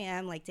am, who I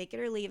am, like take it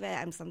or leave it.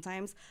 I'm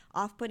sometimes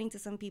off-putting to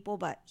some people,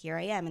 but here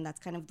I am. And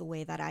that's kind of the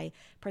way that I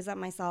present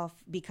myself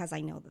because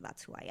I know that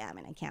that's who I am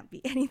and I can't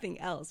be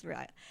anything else,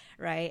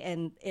 right?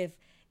 And if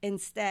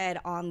instead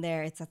on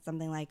there it says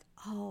something like,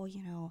 oh,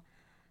 you know,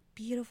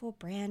 beautiful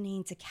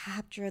branding to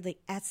capture the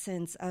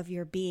essence of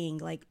your being,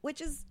 like,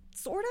 which is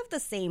sort of the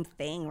same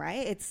thing,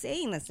 right? It's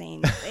saying the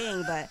same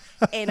thing, but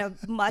in a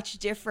much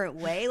different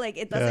way. Like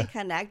it doesn't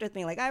connect with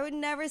me. Like I would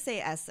never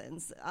say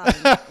essence,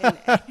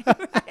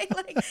 right?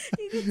 Like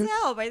you can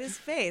tell by this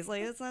face.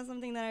 Like it's not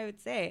something that I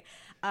would say.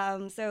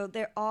 So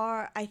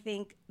I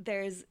think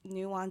there's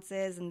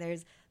nuances and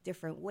there's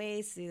different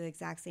ways to do the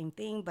exact same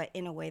thing, but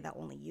in a way that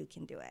only you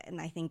can do it.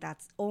 And I think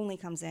that's only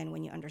comes in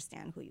when you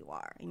understand who you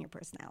are and your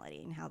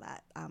personality and how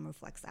that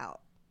reflects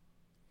out.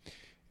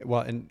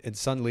 Well, and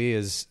Sun Lee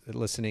is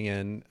listening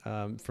in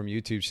from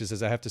YouTube. She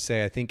says, I have to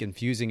say, I think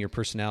infusing your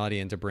personality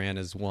into brand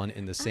is one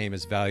and the same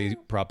as value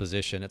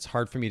proposition. It's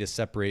hard for me to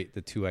separate the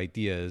two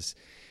ideas.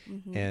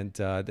 Mm-hmm. And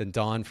then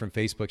Dawn from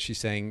Facebook, she's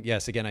saying,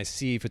 yes, again, I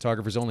see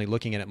photographers only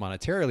looking at it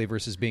monetarily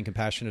versus being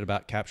compassionate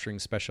about capturing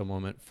special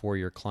moment for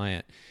your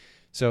client.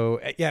 So,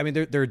 yeah, I mean,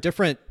 there are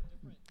different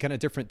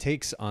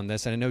takes on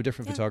this. And I know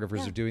different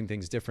photographers are doing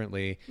things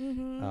differently.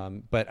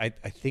 Mm-hmm. But I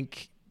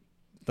think,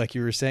 like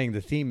you were saying,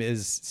 the theme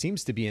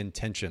seems to be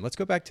intention. Let's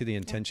go back to the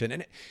intention.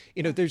 And,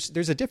 you know,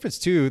 there's a difference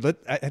too.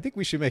 I think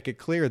we should make it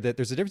clear that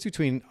there's a difference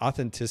between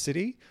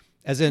authenticity,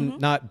 as in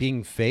not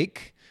being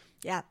fake,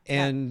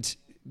 and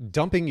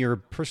dumping your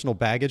personal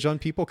baggage on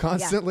people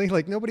constantly.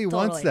 Like nobody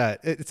wants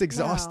that. It's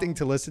exhausting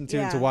to listen to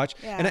and to watch.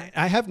 And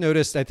I have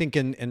noticed, I think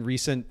in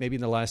recent, maybe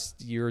in the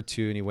last year or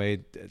two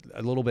anyway,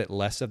 a little bit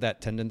less of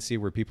that tendency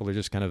where people are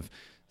just kind of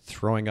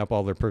throwing up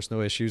all their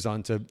personal issues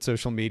onto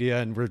social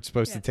media, and we're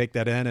supposed to take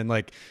that in and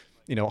like,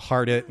 you know,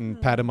 heart it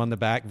and pat them on the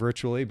back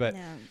virtually. But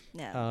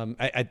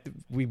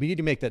we need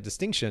to make that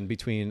distinction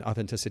between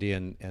authenticity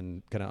and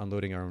kind of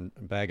unloading our own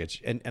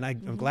baggage. And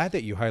I'm glad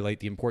that you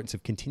highlight the importance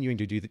of continuing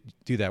to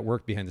do that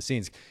work behind the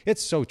scenes.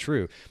 It's so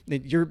true.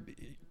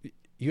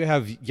 You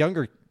have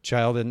younger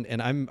child,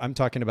 and I'm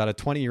talking about a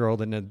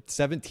 20-year-old and a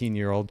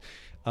 17-year-old,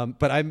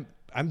 but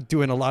I'm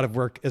doing a lot of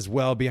work as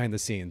well behind the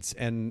scenes,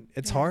 and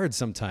it's hard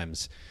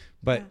sometimes,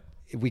 but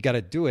we got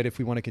to do it if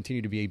we want to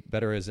continue to be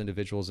better as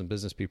individuals and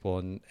business people.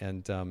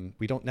 And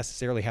we don't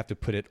necessarily have to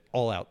put it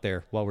all out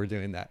there while we're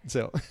doing that.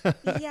 So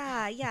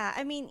yeah.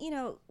 I mean, you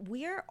know,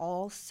 we're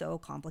all so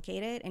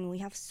complicated and we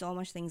have so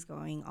much things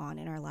going on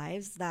in our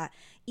lives that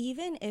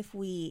even if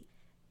we,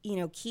 you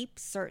know, keep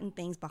certain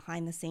things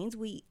behind the scenes,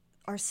 we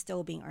are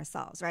still being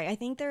ourselves, right? I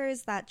think there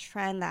is that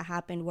trend that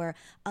happened where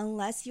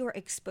unless you're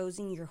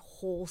exposing your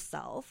whole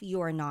self,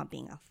 you are not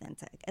being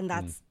authentic. And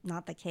that's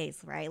not the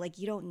case, right? Like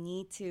you don't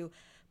need to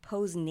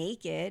pose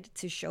naked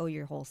to show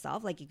your whole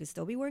self. Like you could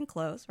still be wearing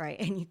clothes, right?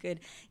 And you could,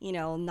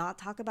 not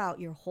talk about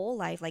your whole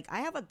life. Like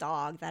I have a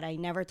dog that I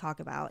never talk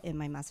about in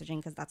my messaging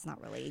because that's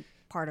not really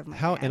part of my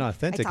How brand.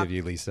 inauthentic of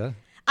you, Lisa.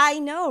 I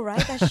know,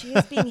 right? That she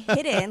is being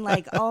hidden.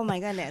 Like, oh my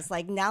goodness.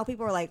 Like now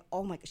people are like,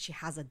 oh my, she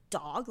has a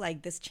dog.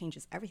 Like this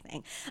changes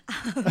everything.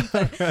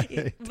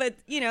 But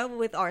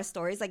with our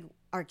stories, like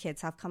our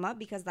kids have come up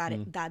because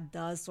that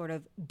does sort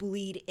of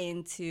bleed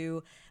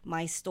into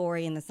my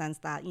story in the sense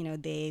that,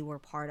 they were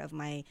part of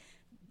my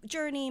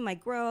journey, my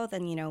growth,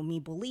 and me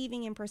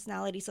believing in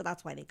personality. So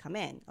that's why they come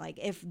in. Like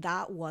if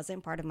that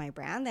wasn't part of my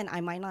brand, then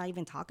I might not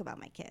even talk about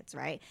my kids,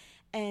 right?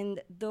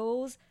 And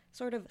those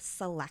sort of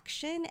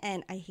selection,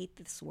 and I hate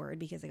this word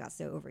because it got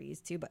so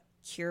overused too, but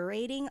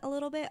curating a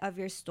little bit of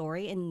your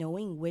story and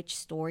knowing which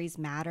stories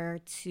matter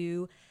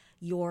to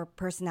your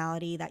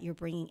personality that you're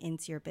bringing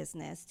into your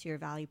business, to your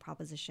value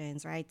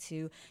propositions, right?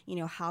 To,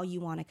 how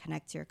you want to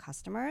connect to your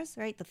customers,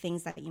 right? The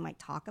things that you might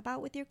talk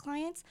about with your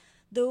clients.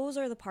 Those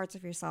are the parts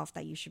of yourself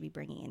that you should be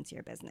bringing into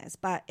your business.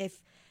 But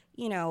if,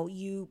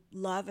 you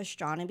love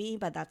astronomy,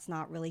 but that's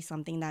not really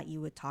something that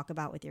you would talk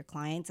about with your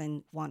clients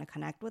and want to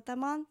connect with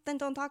them on, then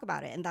don't talk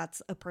about it. And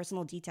that's a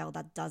personal detail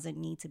that doesn't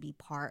need to be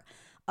part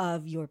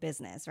of your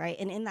business, right?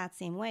 And in that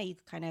same way, you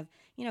could kind of,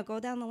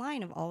 go down the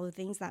line of all the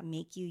things that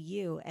make you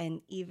you.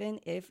 And even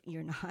if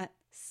you're not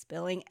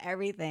spilling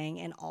everything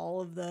and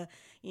all of the,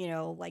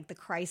 like the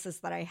crisis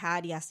that I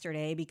had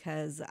yesterday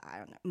because I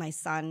don't know, my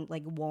son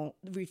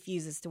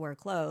refuses to wear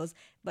clothes.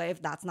 But if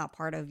that's not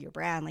part of your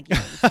brand, like you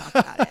don't need to talk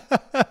about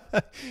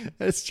it.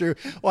 That's true.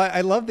 Well,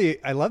 I love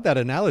that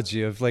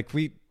analogy of like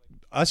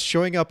us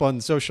showing up on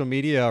social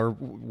media or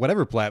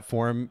whatever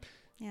platform.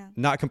 Yeah.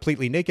 Not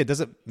completely naked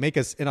doesn't make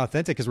us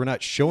inauthentic because we're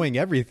not showing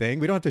everything.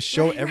 We don't have to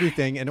show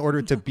everything in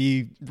order to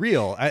be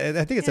real.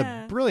 I think it's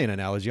a brilliant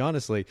analogy,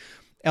 honestly.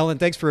 Ellen,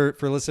 thanks for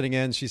listening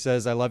in. She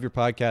says, I love your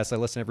podcast. I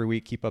listen every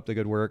week. Keep up the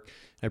good work.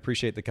 I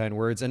appreciate the kind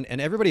words. And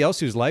everybody else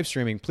who's live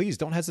streaming, please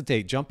don't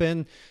hesitate. Jump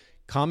in,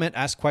 comment,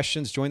 ask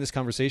questions, join this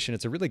conversation.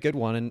 It's a really good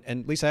one.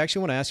 And Lisa, I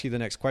actually want to ask you the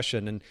next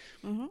question.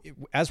 And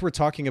as we're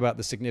talking about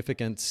the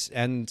significance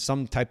and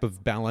some type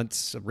of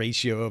balance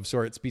ratio of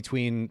sorts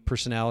between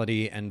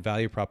personality and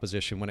value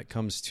proposition when it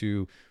comes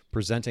to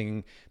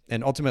presenting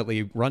and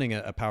ultimately running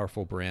a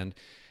powerful brand,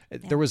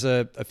 there was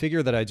a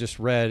figure that I just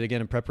read, again,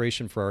 in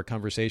preparation for our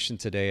conversation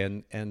today.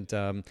 And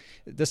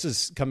this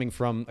is coming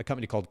from a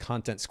company called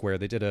Content Square.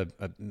 They did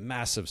a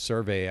massive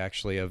survey,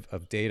 actually,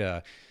 of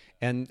data.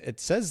 And it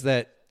says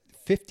that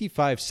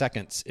 55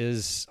 seconds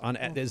is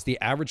the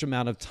average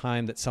amount of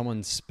time that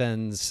someone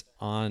spends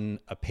on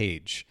a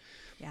page.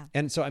 Yeah.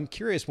 And so I'm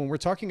curious, when we're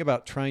talking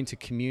about trying to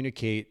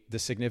communicate the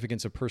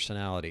significance of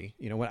personality,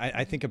 when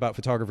I think about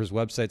photographers'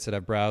 websites that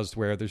I've browsed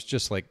where there's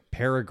just like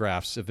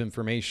paragraphs of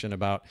information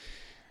about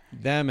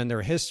them and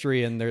their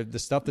history and the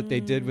stuff that they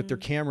did with their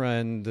camera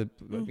and the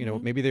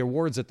maybe the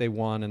awards that they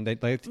won, and they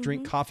like to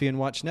drink coffee and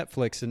watch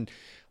Netflix. And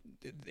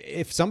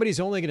if somebody's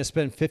only going to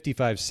spend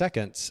 55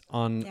 seconds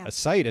on a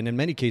site, and in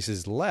many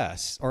cases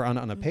less, or on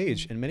a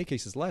page, in many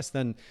cases less,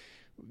 then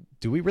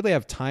do we really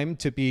have time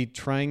to be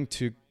trying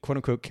to quote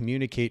unquote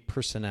communicate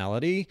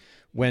personality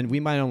when we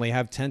might only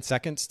have 10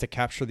 seconds to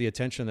capture the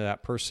attention of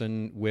that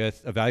person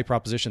with a value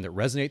proposition that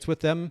resonates with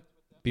them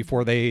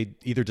before they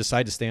either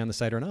decide to stay on the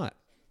site or not?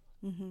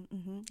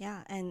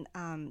 Yeah. And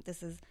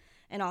this is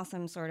an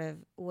awesome sort of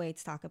way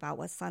to talk about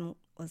what Sun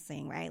was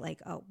saying, right?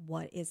 Like,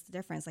 what is the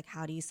difference? Like,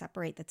 how do you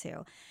separate the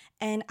two?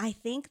 And I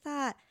think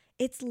that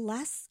it's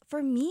less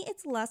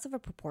of a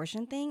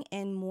proportion thing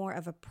and more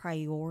of a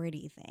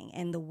priority thing,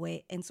 and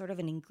and sort of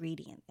an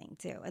ingredient thing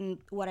too. And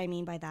what I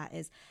mean by that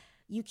is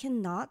you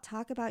cannot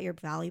talk about your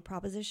value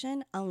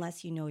proposition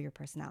unless you know your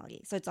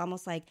personality. So it's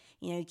almost like,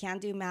 you can't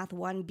do math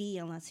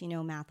 1B unless you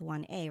know math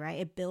 1A, right?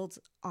 It builds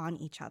on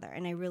each other.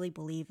 And I really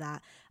believe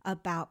that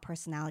about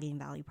personality and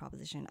value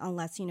proposition.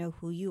 Unless you know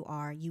who you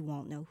are, you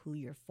won't know who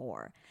you're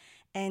for.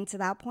 And to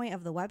that point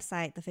of the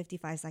website, the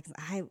 55 seconds,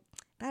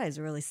 that is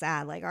really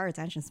sad. Like our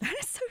attention span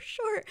is so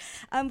short.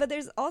 But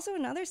there's also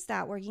another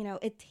stat where,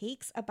 it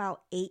takes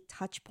about 8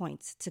 touch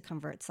points to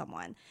convert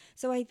someone.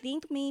 So I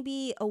think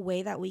maybe a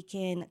way that we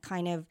can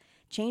kind of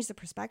change the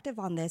perspective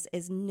on this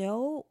is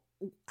know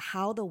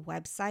how the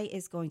website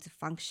is going to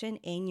function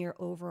in your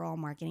overall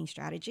marketing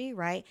strategy,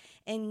 right?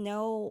 And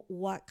know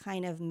what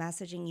kind of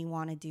messaging you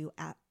want to do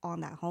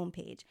on that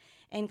homepage,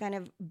 and kind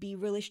of be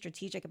really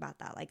strategic about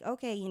that. Like,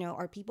 okay,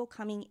 are people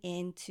coming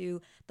into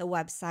the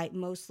website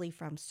mostly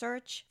from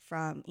search,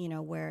 from,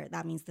 where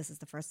that means this is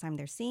the first time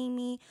they're seeing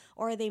me,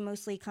 or are they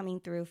mostly coming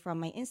through from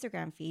my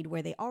Instagram feed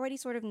where they already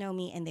sort of know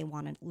me and they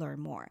want to learn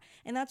more?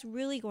 And that's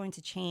really going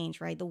to change,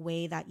 right? The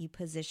way that you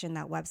position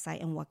that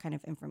website and what kind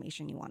of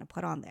information you want to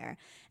put on there.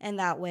 And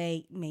that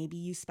way, maybe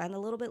you spend a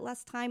little bit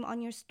less time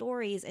on your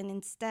stories and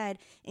instead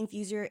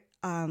infuse your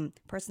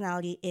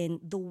personality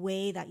in the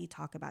way that you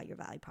talk about your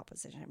value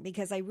proposition.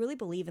 Because I really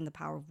believe in the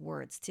power of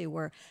words too,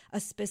 where a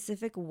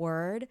specific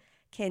word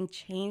can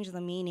change the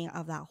meaning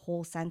of that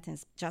whole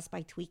sentence just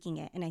by tweaking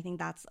it. And I think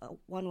that's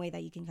one way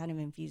that you can kind of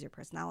infuse your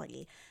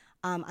personality.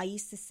 I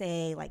used to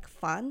say like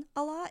fun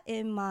a lot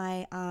in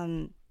my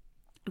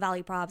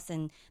value props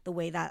and the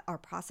way that our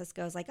process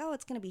goes, like, oh,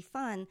 it's going to be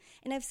fun.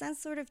 And I've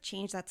since sort of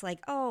changed that to like,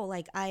 oh,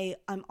 like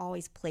I'm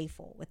always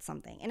playful with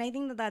something. And I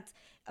think that that's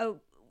a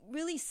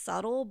really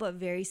subtle but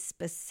very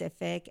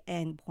specific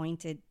and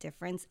pointed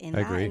difference in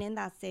that. Agree. And in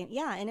that same,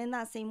 yeah, and in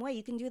that same way,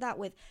 you can do that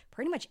with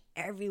pretty much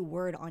every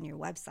word on your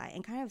website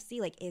and kind of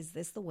see like, is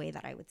this the way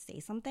that I would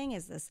say something?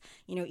 Is this,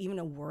 you know, even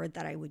a word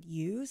that I would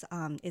use?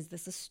 Is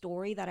this a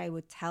story that I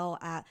would tell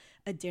at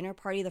a dinner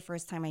party the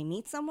first time I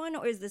meet someone?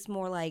 Or is this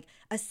more like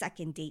a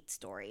second date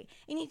story?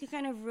 And you can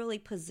kind of really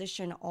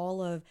position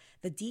all of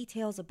the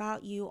details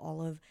about you,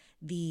 all of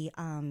the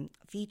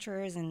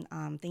features and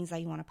things that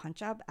you want to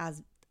punch up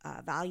as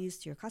values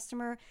to your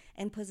customer,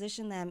 and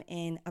position them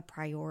in a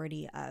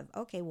priority of,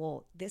 okay,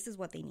 well, this is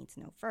what they need to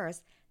know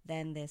first,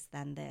 then this,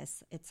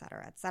 et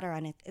cetera, et cetera.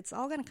 And it's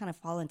all going to kind of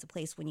fall into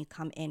place when you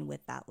come in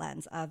with that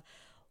lens of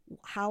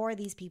how are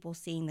these people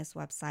seeing this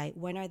website?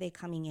 When are they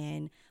coming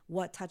in?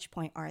 What touch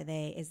point are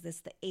they? Is this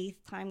the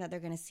 8th time that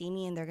they're going to see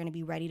me and they're going to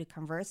be ready to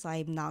convert? So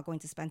I'm not going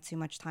to spend too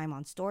much time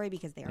on story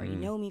because they already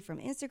know me from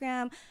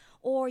Instagram.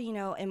 Or, you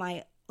know, am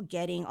I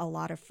getting a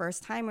lot of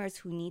first timers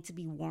who need to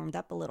be warmed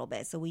up a little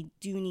bit? So we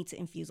do need to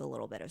infuse a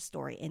little bit of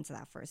story into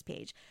that first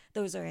page.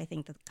 Those are, I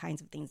think, the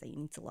kinds of things that you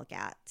need to look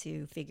at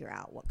to figure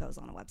out what goes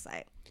on a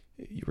website.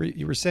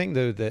 You were saying,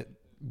 though, that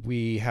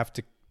we have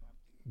to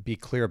be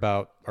clear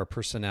about our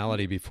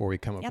personality before we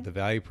come up with the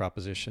value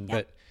proposition.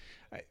 But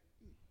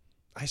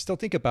I still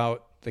think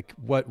about like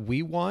what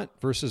we want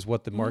versus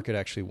what the market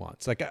actually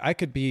wants. Like I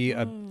could be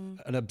an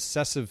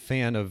obsessive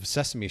fan of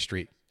Sesame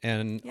Street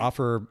and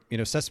offer, you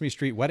know, Sesame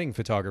Street wedding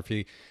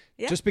photography.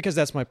 Just because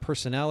that's my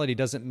personality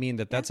doesn't mean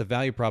that that's a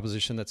value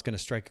proposition that's going to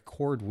strike a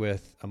chord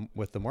with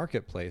the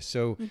marketplace.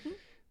 So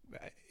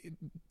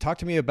talk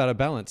to me about a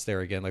balance there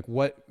again. Like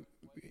what,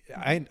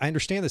 I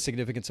understand the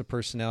significance of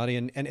personality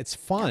and it's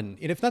fun.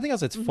 And if nothing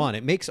else, it's fun.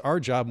 It makes our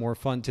job more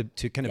fun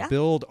to kind of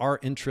build our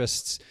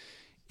interests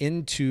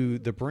into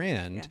the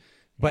brand.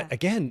 But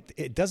again,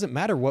 it doesn't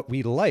matter what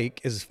we like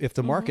is if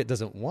the market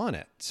doesn't want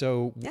it.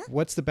 So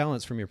what's the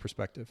balance from your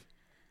perspective?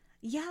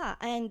 Yeah.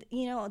 And,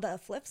 you know, the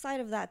flip side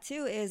of that,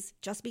 too, is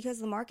just because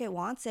the market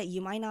wants it, you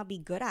might not be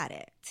good at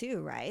it,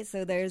 too. Right.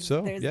 So there's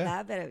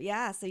that bit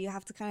of, so you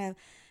have to kind of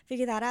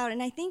figure that out.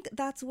 And I think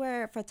that's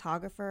where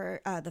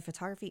the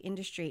photography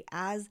industry,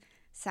 as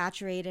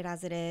saturated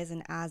as it is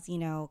and as, you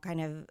know, kind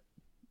of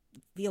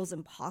feels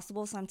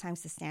impossible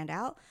sometimes to stand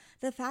out,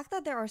 the fact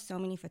that there are so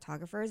many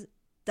photographers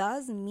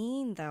does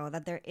mean, though,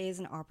 that there is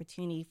an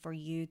opportunity for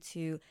you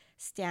to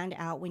stand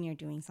out when you're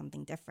doing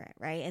something different,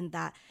 right? And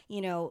that,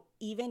 you know,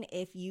 even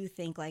if you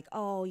think like,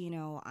 oh, you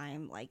know,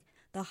 I'm like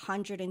the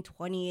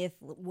 120th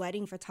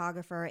wedding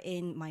photographer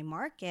in my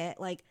market,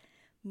 like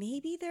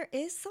maybe there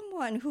is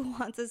someone who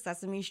wants a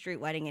Sesame Street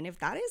wedding. And if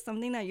that is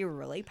something that you're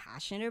really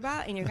passionate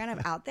about and you're kind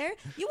of out there,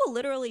 you will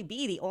literally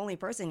be the only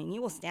person and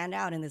you will stand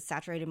out in this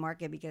saturated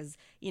market because,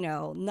 you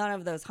know, none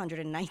of those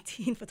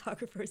 119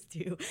 photographers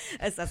do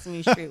a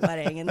Sesame Street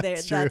wedding and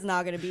that's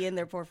not going to be in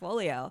their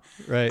portfolio.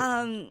 Right.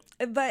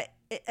 But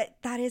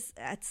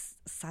it's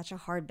such a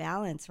hard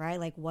balance, right?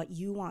 Like what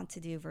you want to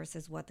do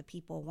versus what the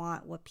people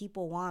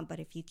want, but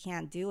if you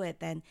can't do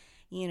it, then,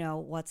 you know,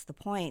 what's the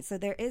point? So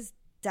there is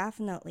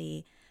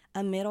definitely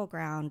a middle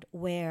ground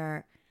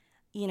where,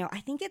 you know,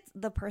 I think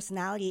the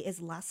personality is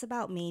less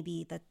about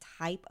maybe the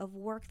type of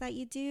work that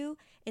you do,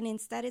 and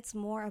instead it's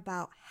more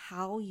about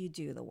how you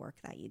do the work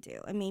that you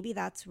do. And maybe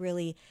that's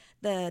really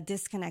the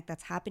disconnect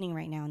that's happening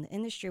right now in the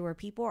industry, where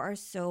people are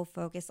so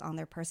focused on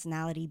their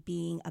personality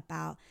being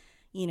about,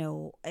 you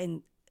know,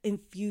 and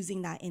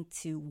infusing that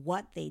into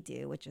what they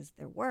do, which is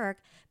their work.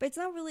 But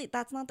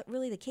that's not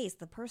really the case.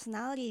 The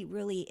personality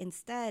really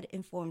instead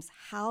informs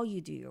how you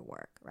do your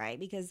work, right?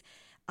 Because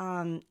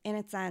in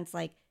a sense,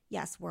 like,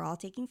 yes, we're all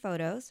taking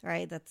photos,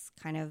 right? That's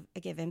kind of a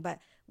given, but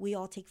we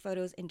all take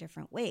photos in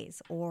different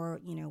ways. Or,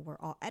 you know, we're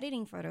all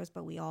editing photos,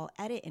 but we all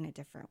edit in a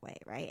different way,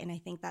 right? And I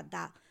think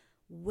that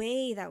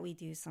way that we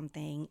do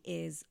something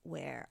is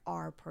where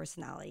our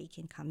personality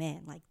can come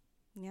in. Like,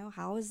 you know,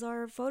 how is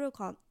our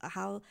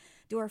how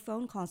do our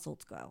phone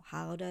consults go?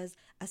 How does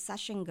a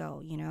session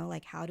go? You know,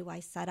 like how do I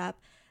set up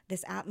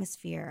this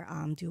atmosphere?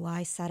 Do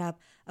I set up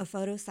a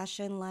photo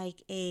session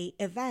like a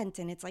event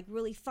and it's like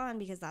really fun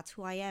because that's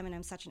who I am and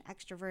I'm such an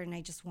extrovert and I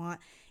just want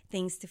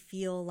things to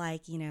feel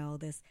like, you know,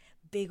 this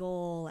big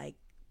old like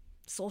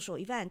social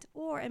event?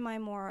 Or am I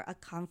more a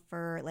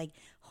comfort, like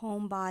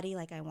homebody,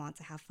 like I want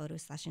to have photo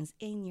sessions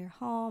in your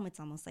home? It's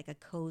almost like a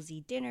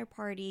cozy dinner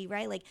party,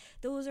 right? Like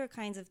those are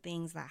kinds of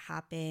things that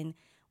happen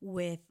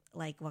with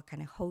like what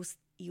kind of host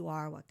you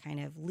are, what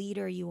kind of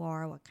leader you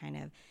are, what kind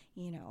of,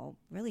 you know,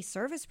 really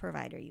service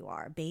provider you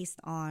are based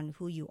on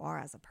who you are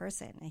as a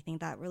person. I think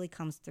that really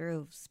comes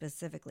through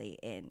specifically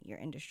in your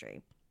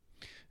industry.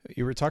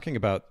 You were talking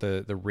about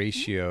the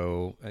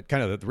ratio,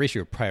 kind of the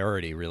ratio of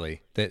priority,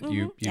 really, that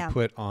you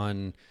put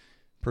on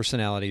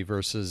personality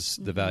versus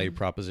the value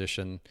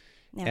proposition.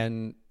 Yeah.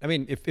 And I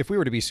mean, if we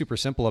were to be super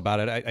simple about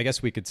it, I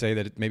guess we could say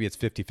that maybe it's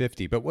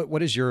 50-50, but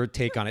what is your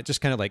take on it?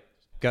 Just kind of like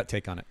gut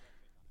take on it.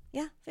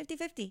 Yeah,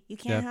 50-50. You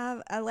can't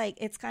have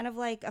it's kind of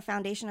like a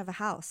foundation of a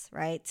house,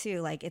 right?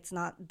 Too. Like it's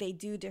not, they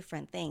do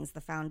different things,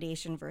 the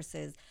foundation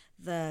versus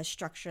the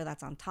structure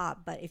that's on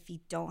top. But if you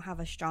don't have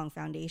a strong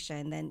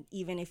foundation, then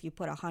even if you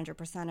put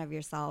 100% of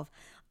yourself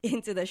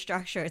into the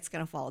structure, it's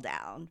going to fall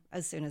down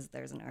as soon as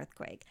there's an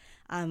earthquake.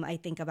 I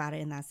think about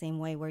it in that same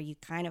way where you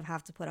kind of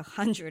have to put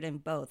 100 in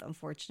both,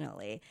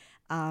 unfortunately,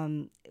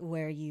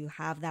 where you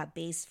have that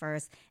base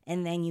first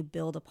and then you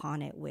build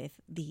upon it with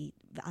the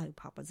value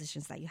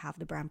propositions that you have,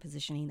 the brand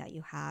positioning that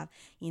you have,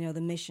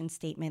 the mission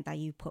statement that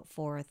you put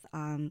forth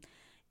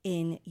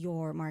in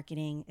your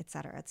marketing, et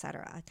cetera, et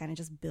cetera. It kind of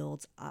just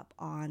builds up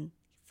on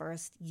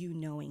first you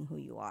knowing who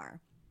you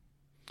are.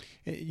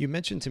 You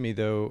mentioned to me,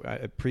 though,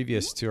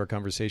 previous to our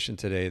conversation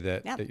today,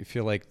 that you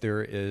feel like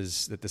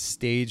that the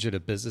stage that a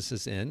business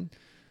is in,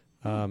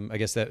 I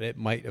guess that it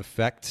might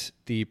affect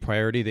the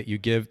priority that you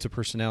give to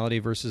personality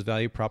versus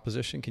value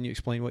proposition. Can you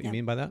explain what you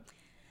mean by that?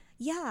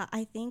 Yeah,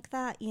 I think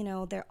that,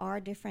 there are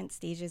different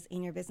stages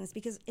in your business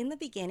because in the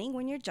beginning,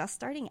 when you're just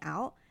starting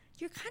out,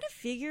 you're kind of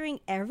figuring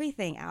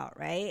everything out,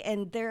 right?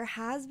 And there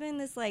has been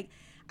this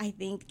I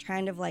think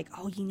trend of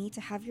you need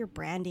to have your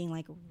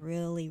branding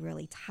really,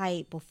 really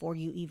tight before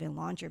you even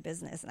launch your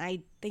business. And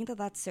I think that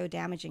that's so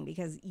damaging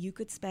because you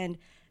could spend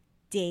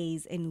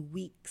days and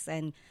weeks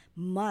and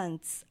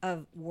months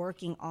of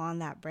working on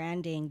that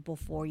branding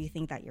before you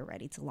think that you're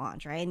ready to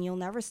launch, right? And you'll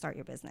never start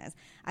your business.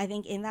 I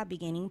think in that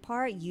beginning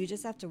part, you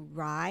just have to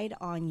ride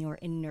on your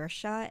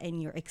inertia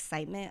and your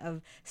excitement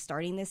of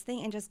starting this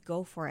thing and just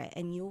go for it.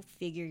 And you'll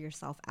figure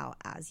yourself out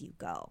as you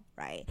go,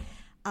 right?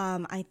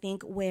 I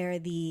think where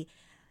the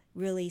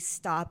really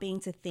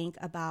stopping to think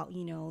about,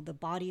 the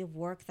body of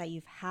work that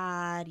you've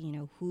had,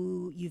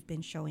 who you've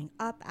been showing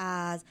up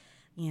as,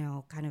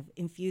 kind of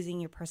infusing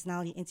your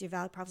personality into your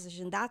value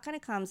proposition, that kind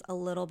of comes a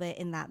little bit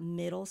in that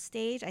middle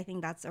stage. I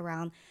think that's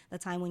around the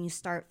time when you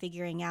start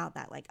figuring out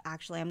that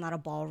actually I'm not a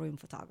ballroom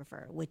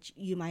photographer, which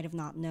you might have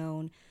not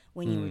known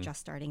when you were just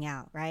starting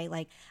out, right?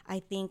 I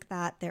think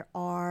that there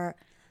are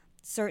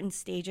certain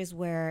stages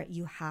where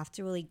you have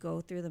to really go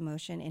through the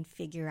motion and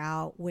figure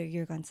out where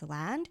you're going to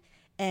land.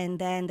 And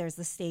then there's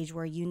the stage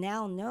where you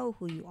now know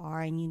who you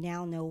are and you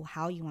now know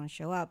how you want to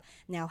show up.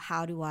 Now,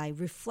 how do I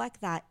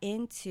reflect that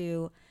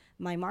into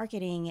my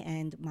marketing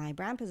and my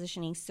brand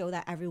positioning so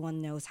that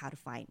everyone knows how to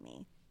find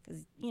me?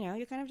 Because,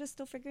 you're kind of just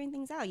still figuring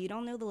things out. You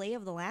don't know the lay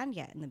of the land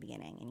yet in the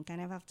beginning, and you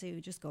kind of have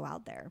to just go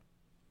out there.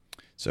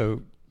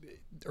 So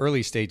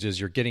early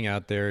stages, you're getting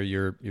out there,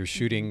 you're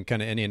shooting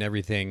kind of any and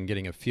everything,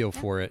 getting a feel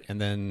for it,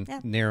 and then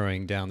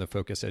narrowing down the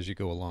focus as you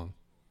go along.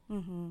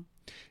 Mm-hmm.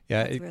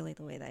 Yeah, that's really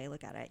the way that I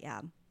look at it.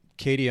 Yeah.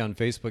 Katie on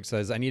Facebook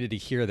says, I needed to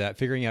hear that.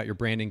 Figuring out your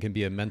branding can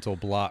be a mental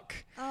block.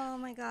 Oh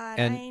my God,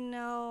 and I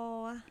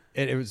know.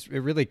 It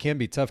really can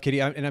be tough,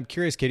 Katie. I'm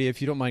curious, Katie, if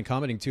you don't mind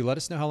commenting too, let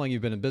us know how long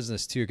you've been in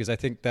business too, because I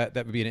think that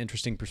would be an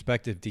interesting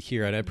perspective to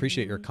hear. And I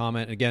appreciate your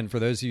comment. Again, for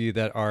those of you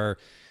that are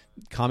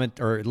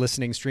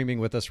listening, streaming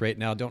with us right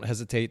now, don't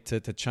hesitate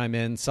to chime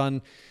in.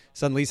 Son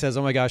Lee says,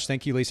 oh my gosh,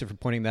 thank you, Lisa, for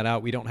pointing that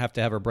out. We don't have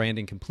to have our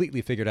branding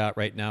completely figured out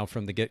right now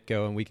from the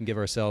get-go, and we can give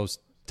ourselves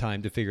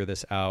time to figure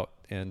this out.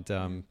 And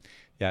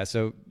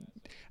so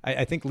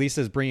I think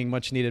Lisa's bringing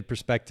much needed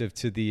perspective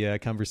to the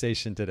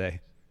conversation today.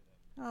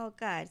 Oh,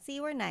 God.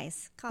 See, we're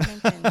nice. Comment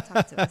and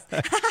talk to us.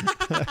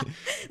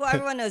 Well,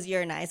 everyone knows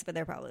you're nice, but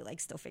they're probably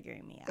still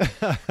figuring me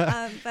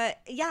out.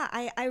 But yeah,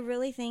 I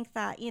really think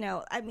that,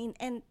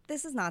 and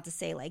this is not to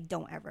say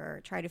don't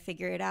ever try to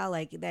figure it out.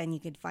 Then you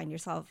could find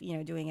yourself,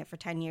 doing it for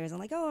 10 years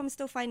and I'm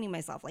still finding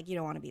myself. You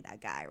don't want to be that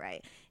guy,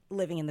 right?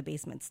 Living in the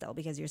basement still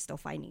because you're still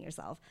finding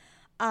yourself.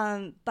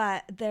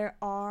 But there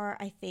are,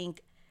 I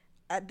think,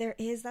 there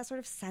is that sort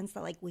of sense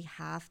that we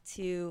have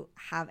to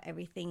have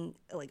everything,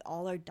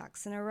 all our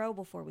ducks in a row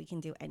before we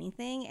can do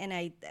anything.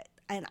 And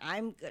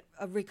I'm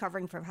a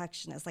recovering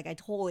perfectionist. I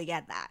totally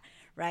get that,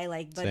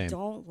 right? But Same.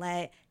 Don't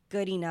let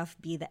good enough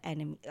be the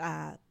enemy,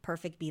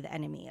 perfect be the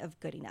enemy of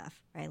good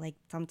enough, right?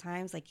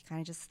 Sometimes you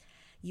kind of just,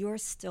 you're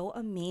still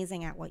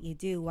amazing at what you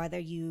do, whether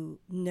you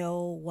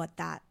know what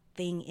that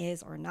thing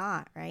is or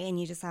not, right? And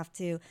you just have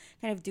to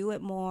kind of do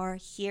it more,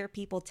 hear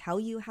people tell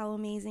you how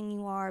amazing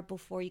you are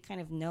before you kind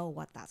of know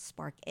what that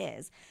spark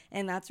is.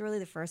 And that's really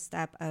the first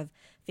step of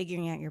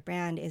figuring out your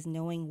brand, is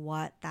knowing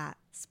what that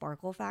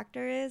sparkle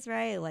factor is,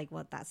 right?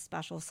 What that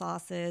special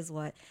sauce is,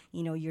 what,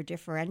 your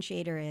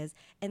differentiator is.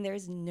 And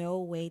there's no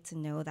way to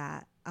know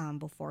that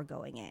before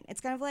going in. It's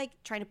kind of like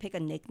trying to pick a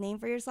nickname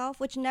for yourself,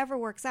 which never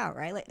works out,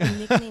 right? A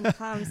nickname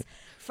comes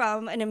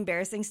from an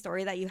embarrassing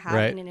story that you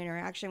have in an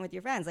interaction with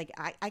your friends.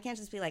 I can't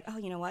just be oh,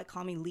 you know what,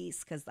 call me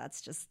Lise because that's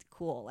just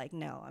cool.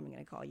 No, I'm going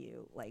to call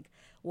you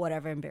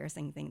whatever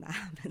embarrassing thing that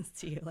happens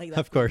to you. That's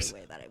of course the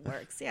way that it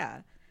works.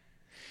 Yeah.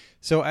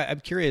 So I'm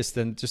curious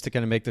then, just to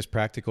kind of make this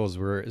practical as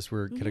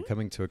we're kind of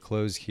coming to a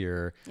close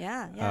here.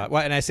 Yeah.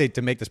 Well, and I say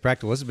to make this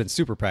practical, this has been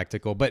super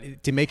practical,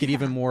 but to make it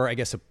even more, I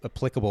guess,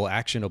 applicable,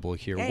 actionable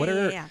here. What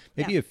are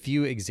maybe a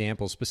few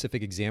examples,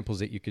 specific examples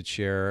that you could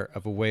share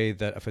of a way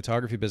that a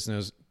photography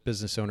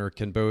business owner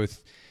can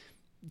both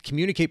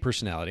communicate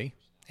personality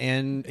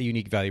and a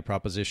unique value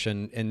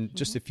proposition in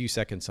just a few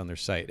seconds on their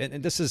site?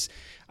 And this is,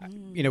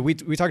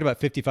 we talked about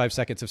 55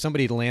 seconds. If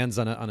somebody lands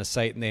on a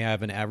site and they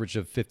have an average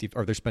of 50,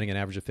 or they're spending an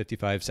average of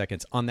 55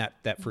 seconds on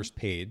that first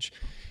page,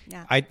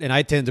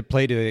 I tend to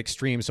play to the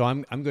extreme. So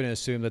I'm going to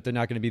assume that they're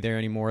not going to be there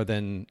any more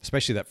than,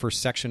 especially that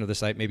first section of the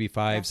site, maybe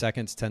 5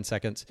 seconds, 10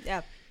 seconds.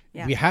 Yeah.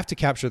 We have to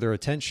capture their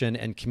attention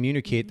and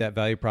communicate that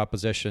value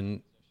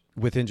proposition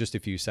within just a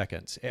few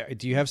seconds.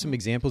 Do you have some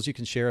examples you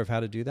can share of how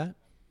to do that?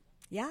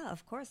 Yeah,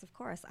 of course.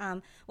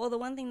 Well, the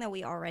one thing that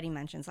we already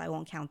mentioned, so I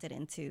won't count it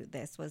into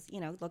this, was,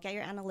 look at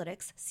your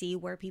analytics, see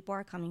where people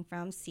are coming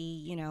from,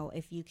 see,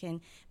 if you can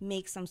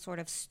make some sort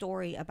of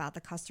story about the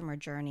customer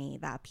journey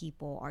that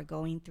people are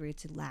going through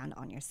to land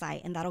on your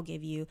site. And that'll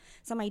give you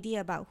some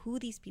idea about who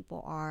these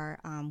people are,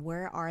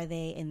 where are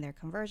they in their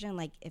conversion,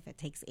 like if it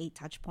takes 8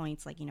 touch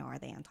points, like, are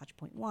they on touch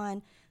point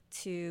 1,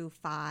 2,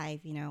 5,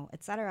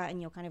 et cetera. And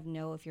you'll kind of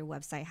know if your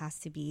website has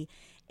to be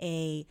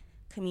a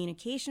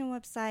communication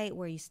website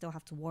where you still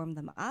have to warm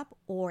them up,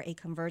 or a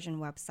conversion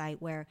website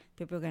where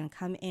people are going to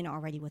come in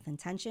already with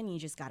intention. You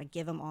just got to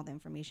give them all the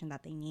information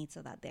that they need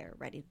so that they're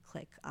ready to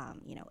click,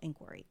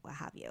 inquiry, what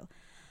have you.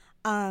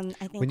 I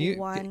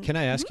think can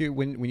I ask you,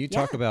 when you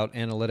talk about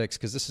analytics,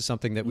 because this is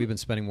something that we've been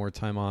spending more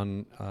time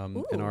on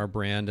in our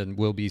brand, and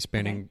we'll be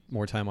spending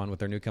more time on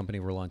with our new company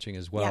we're launching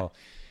as well.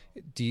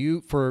 Do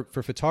you, for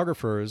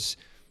photographers,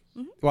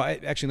 well,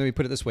 actually, let me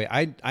put it this way.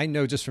 I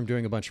know just from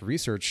doing a bunch of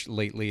research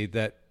lately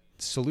that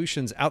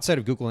solutions outside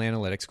of Google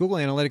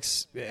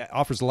Analytics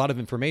offers a lot of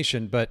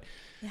information, but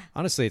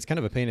honestly, it's kind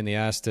of a pain in the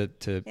ass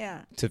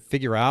to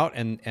figure out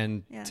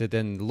and to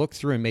then look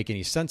through and make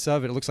any sense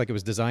of it. It looks like it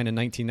was designed in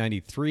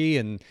 1993,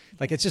 and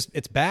like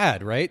it's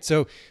bad, right?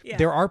 So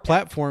there are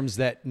platforms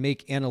that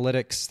make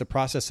analytics, the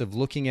process of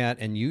looking at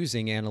and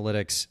using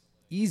analytics,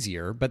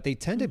 easier, but they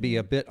tend to be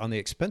a bit on the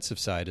expensive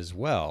side as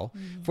well,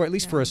 for at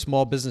least for a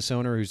small business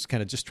owner who's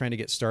kind of just trying to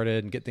get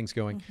started and get things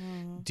going.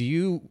 Do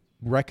you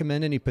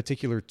recommend any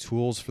particular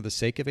tools for the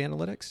sake of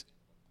analytics?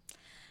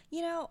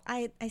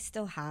 I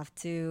still have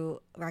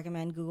to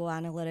recommend Google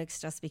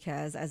Analytics, just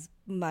because, as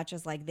much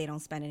as like they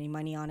don't spend any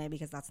money on it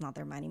because that's not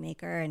their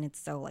moneymaker and it's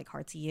so like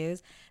hard to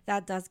use,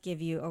 that does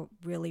give you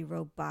a really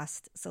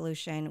robust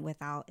solution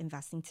without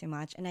investing too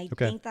much. And I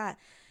think that,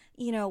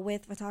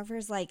 with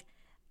photographers, like,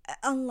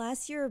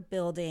 unless you're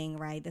building,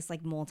 right, this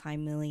like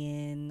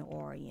multi-million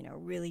or,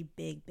 really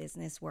big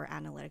business where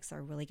analytics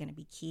are really going to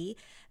be key,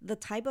 the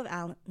type of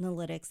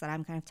analytics that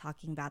I'm kind of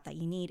talking about that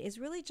you need is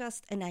really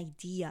just an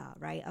idea,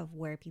 right, of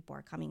where people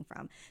are coming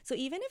from. So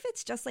even if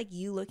it's just like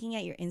you looking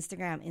at your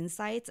Instagram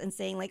insights and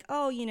saying like,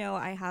 oh,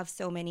 I have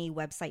so many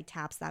website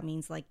taps, that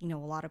means like, a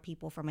lot of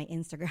people from my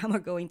Instagram are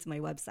going to my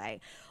website.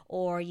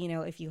 Or,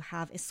 if you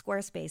have a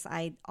Squarespace,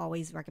 I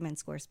always recommend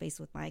Squarespace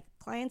with my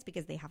clients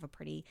because they have a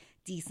pretty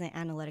decent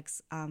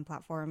analytics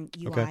platform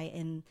UI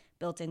and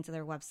built into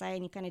their website,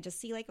 and you kind of just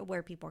see like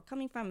where people are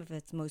coming from, if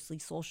it's mostly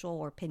social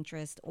or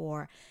Pinterest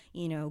or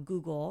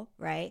Google,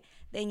 right?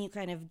 Then you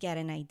kind of get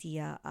an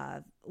idea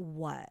of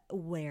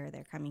where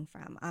they're coming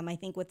from. I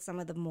think with some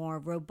of the more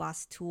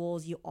robust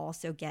tools, you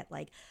also get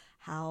like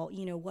how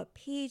what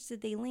page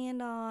did they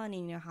land on,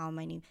 and how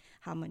many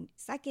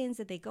seconds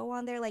did they go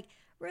on there. Like,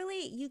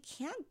 really, you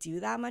can't do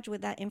that much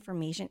with that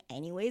information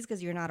anyways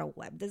because you're not a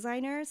web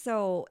designer.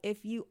 So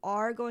if you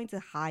are going to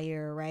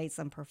hire, right,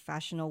 some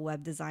professional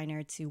web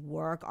designer to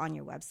work on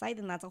your website,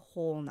 then that's a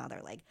whole nother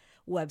like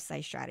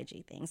website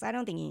strategy thing. So I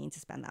don't think you need to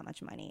spend that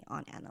much money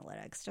on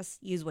analytics.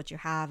 Just use what you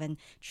have and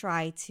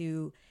try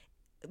to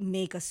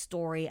make a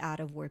story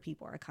out of where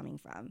people are coming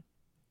from.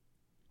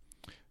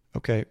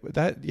 Okay,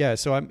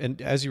 so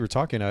and as you were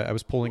talking, I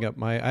was pulling up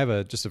I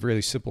have just a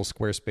really simple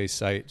Squarespace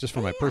site just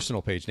for my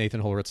personal page,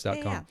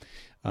 nathanholritz.com.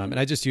 And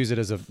I just use it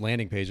as a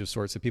landing page of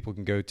sorts that people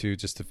can go to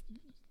just to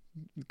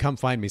come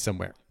find me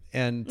somewhere.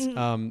 And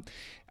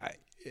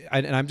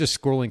I'm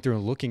just scrolling through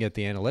and looking at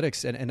the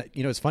analytics, and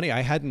it's funny,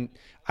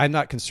 I'm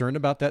not concerned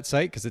about that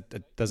site because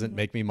it doesn't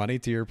make me money,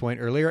 to your point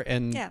earlier,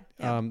 and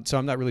so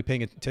I'm not really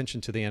paying attention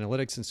to the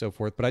analytics and so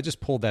forth. But I just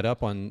pulled that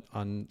up on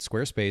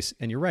Squarespace,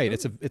 and you're right,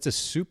 it's a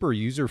super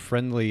user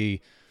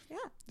friendly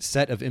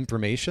set of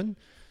information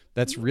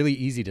that's really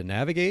easy to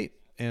navigate,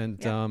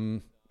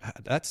 and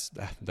that's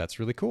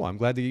really cool. I'm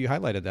glad that you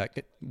highlighted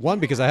that.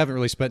 One, because I haven't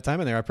really spent time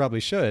in there. I probably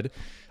should.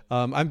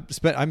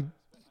 I'm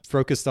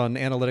focused on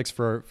analytics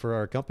for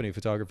our company,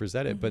 Photographers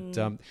Edit, but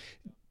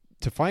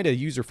to find a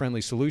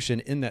user-friendly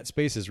solution in that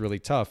space is really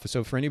tough.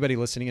 So for anybody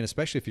listening, and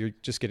especially if you're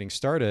just getting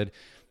started,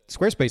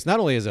 Squarespace not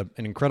only is an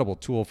incredible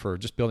tool for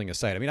just building a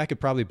site. I mean, I could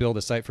probably build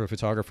a site for a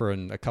photographer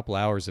in a couple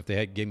hours if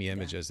they gave me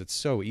images. It's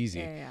so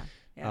easy.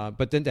 Yeah.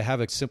 But then to have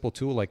a simple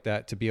tool like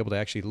that to be able to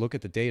actually look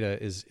at the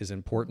data is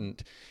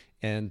important.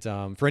 And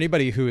for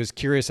anybody who is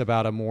curious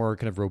about a more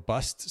kind of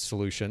robust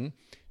solution,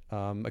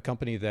 a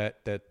company that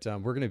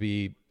we're going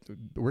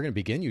to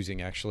begin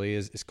using actually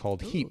is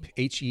called Heap,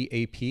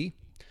 HEAP.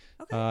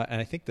 Okay.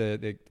 And I think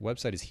the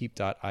website is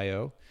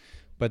heap.io.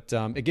 But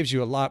it gives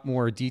you a lot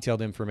more detailed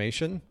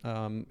information.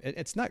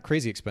 It's not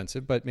crazy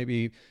expensive, but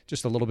maybe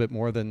just a little bit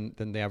more than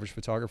the average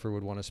photographer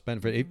would want to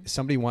spend. But if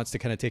somebody wants to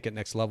kind of take it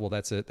next level,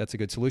 that's a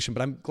good solution.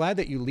 But I'm glad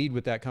that you lead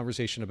with that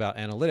conversation about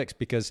analytics,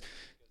 because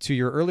to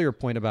your earlier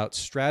point about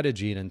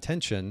strategy and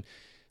intention,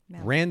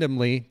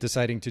 randomly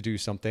deciding to do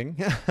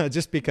something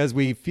just because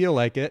we feel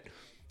like it,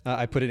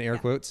 I put in air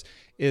quotes,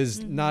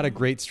 is not a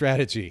great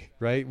strategy,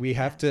 right? We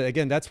have to,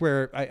 again, that's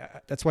why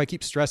I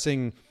keep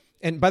stressing.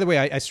 And by the way,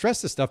 I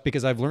stress this stuff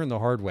because I've learned the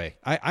hard way.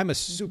 I'm a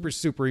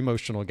super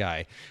emotional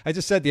guy. I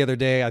just said the other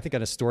day, I think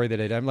on a story that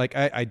I did, I'm like,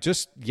 I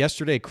just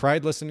yesterday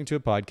cried listening to a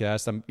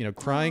podcast. I'm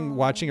crying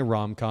watching a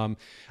rom-com.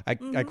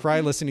 I cry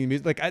listening to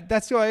music. Like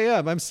that's who I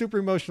am. I'm a super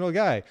emotional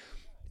guy.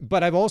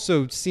 But I've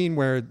also seen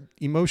where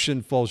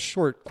emotion falls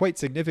short quite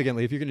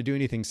significantly if you're going to do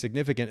anything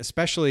significant,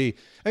 especially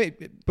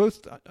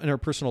both in our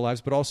personal lives,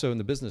 but also in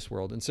the business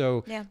world. And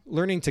so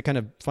learning to kind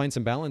of find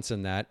some balance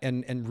in that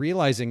and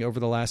realizing over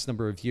the last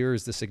number of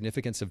years the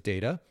significance of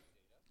data,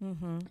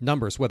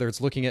 numbers, whether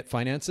it's looking at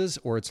finances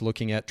or it's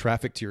looking at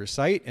traffic to your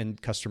site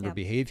and customer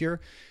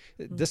behavior.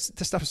 This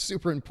stuff is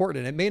super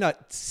important. It may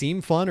not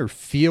seem fun or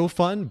feel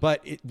fun,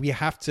 but we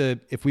have to,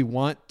 if we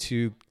want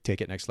to take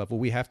it next level,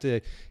 we have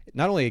to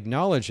not only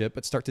acknowledge it,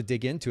 but start to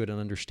dig into it and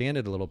understand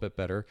it a little bit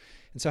better.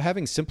 And so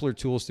having simpler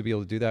tools to be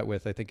able to do that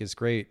with, I think is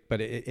great, but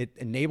it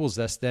enables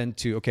us then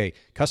to, okay,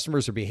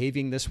 customers are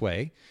behaving this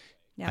way.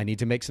 Yeah. I need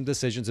to make some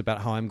decisions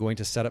about how I'm going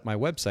to set up my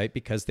website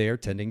because they are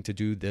tending to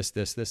do this,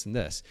 and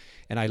this.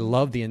 And I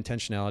love the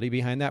intentionality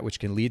behind that, which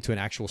can lead to an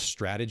actual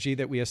strategy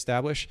that we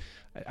establish.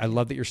 I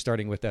love that you're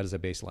starting with that as a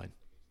baseline.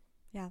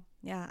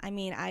 Yeah. I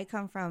mean, I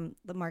come from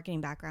the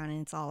marketing background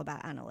and it's all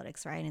about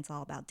analytics, right? And it's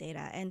all about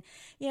data. And,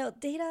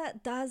 data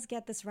does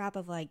get this rap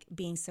of like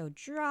being so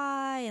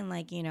dry and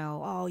like,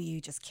 oh,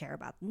 you just care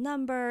about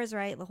numbers,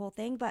 right? The whole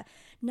thing. But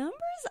numbers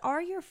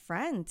are your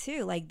friend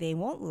too. Like they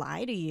won't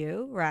lie to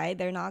you, right?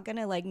 They're not going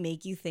to like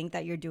make you think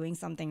that you're doing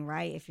something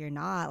right if you're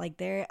not. Like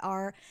they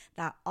are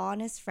that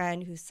honest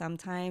friend who's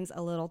sometimes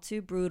a little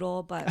too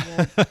brutal, but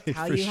will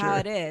tell you how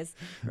it is,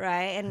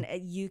 right? And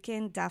you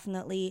can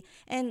definitely,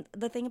 and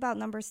the thing about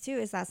numbers too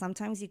is that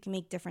sometimes you can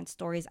make different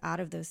stories out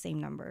of those same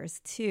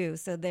numbers too.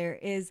 So there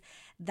is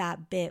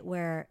that bit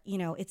where,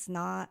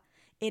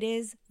 it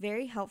is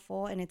very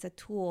helpful and it's a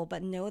tool,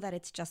 but know that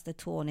it's just a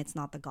tool and it's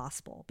not the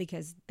gospel,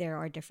 because there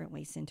are different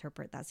ways to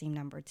interpret that same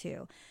number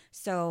too.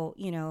 So,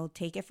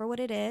 take it for what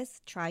it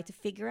is, try to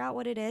figure out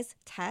what it is,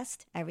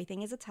 test,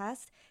 everything is a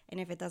test. And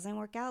if it doesn't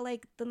work out,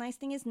 like the nice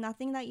thing is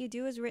nothing that you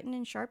do is written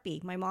in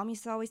Sharpie. My mom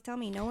used to always tell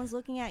me, no one's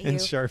looking at you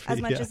Sharpie, as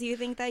much as you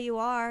think that you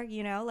are,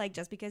 like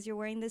just because you're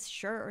wearing this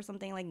shirt or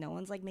something, like no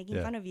one's like making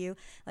fun of you.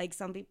 Like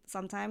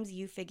sometimes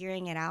you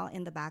figuring it out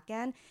in the back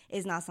end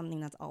is not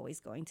something that's always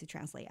going to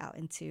translate out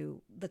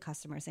into the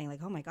customer saying like,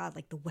 oh my God,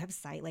 like the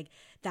website, like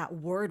that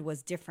word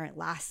was different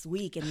last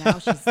week and now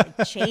she's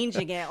like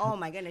changing it. Oh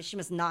my goodness, she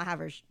must not have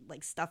her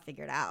like stuff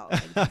figured out.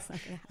 Like,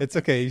 it's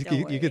okay.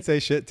 You could say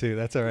shit too.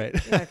 That's all right.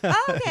 Like,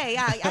 oh, okay.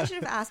 Yeah, I should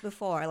have asked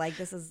before. Like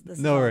this is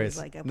no worries.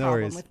 Like a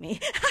problem with me.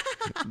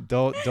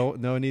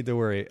 No need to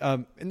worry.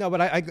 No,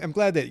 but I'm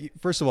glad that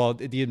first of all,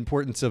 the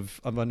importance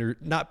of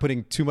not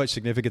putting too much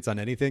significance on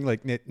anything,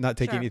 like not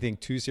taking anything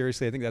too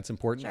seriously. I think that's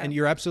important. And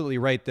you're absolutely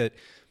right that,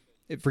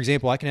 for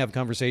example, I can have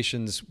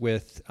conversations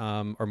with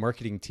our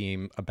marketing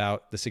team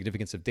about the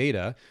significance of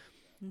data,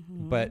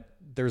 but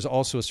there's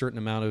also a certain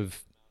amount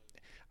of,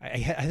 I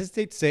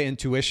hesitate to say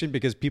intuition,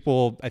 because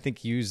people, I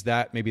think, use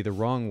that maybe the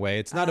wrong way.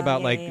 It's not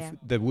about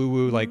the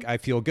woo-woo, like I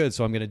feel good,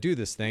 so I'm going to do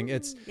this thing.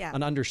 It's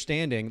an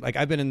understanding. Like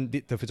I've been in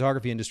the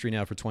photography industry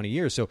now for 20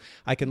 years, so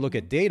I can look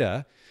at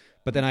data,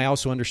 but then I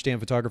also understand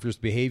photographers'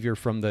 behavior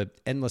from the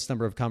endless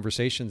number of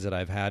conversations that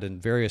I've had in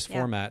various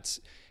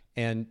formats.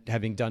 And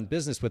having done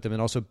business with them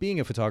and also being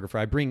a photographer,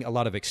 I bring a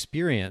lot of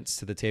experience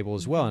to the table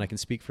as well. And I can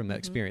speak from that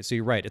experience. So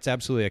you're right. It's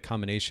absolutely a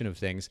combination of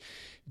things.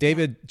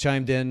 David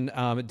chimed in,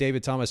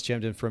 David Thomas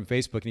chimed in from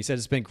Facebook, and he said,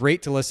 it's been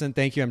great to listen.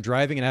 Thank you. I'm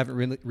driving and I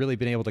haven't really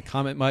been able to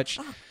comment much,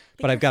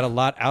 but I've got a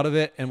lot out of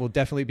it and will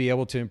definitely be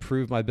able to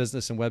improve my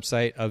business and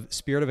website of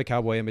Spirit of a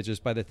Cowboy Images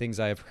by the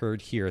things I have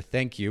heard here.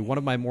 Thank you. One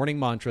of my morning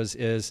mantras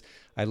is,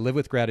 I live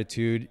with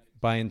gratitude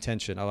by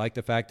intention. I like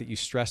the fact that you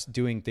stress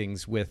doing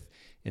things with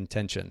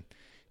intention.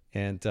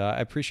 And I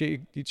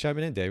appreciate you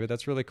chiming in, David.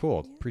 That's really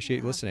cool.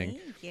 Appreciate you listening.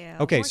 Thank you.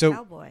 Okay, More so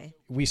cowboy.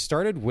 we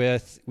started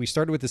with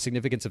the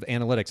significance of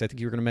analytics. I think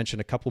you were going to mention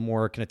a couple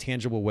more kind of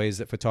tangible ways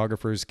that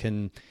photographers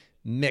can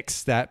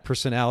mix that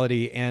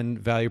personality and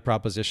value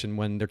proposition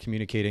when they're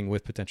communicating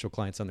with potential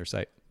clients on their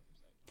site.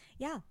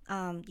 Yeah.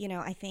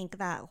 I think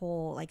that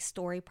whole like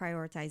story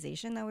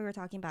prioritization that we were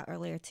talking about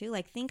earlier too,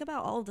 like think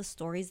about all of the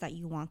stories that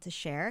you want to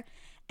share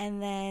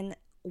and then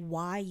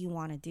why you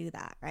want to do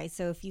that, right?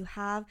 So if you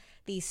have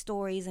these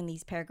stories and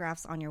these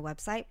paragraphs on your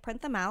website,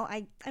 print them out.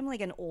 I'm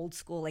like an old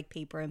school, like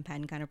paper and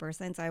pen kind of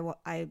person. So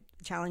I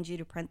challenge you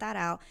to print that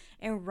out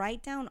and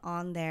write down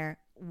on there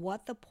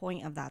what the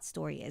point of that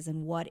story is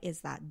and what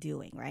is that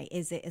doing, right?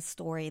 Is it a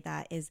story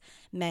that is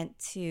meant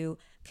to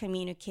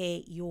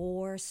communicate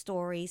your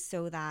story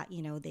so that,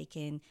 you know, they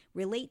can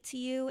relate to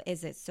you?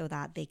 Is it so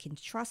that they can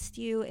trust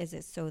you? Is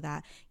it so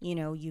that, you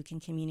know, you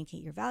can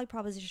communicate your value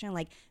proposition?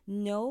 Like,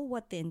 know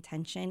what the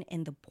intention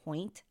and the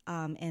point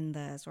and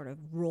the sort of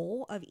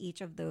role of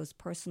each of those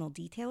personal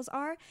details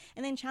are,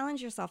 and then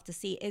challenge yourself to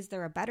see, is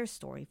there a better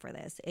story for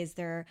this? Is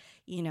there,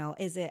 you know,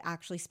 is it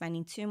actually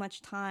spending too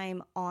much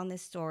time on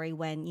this story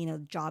when, you know,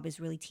 the job is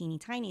really teeny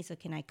tiny? So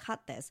can I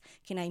cut this?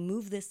 Can I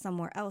move this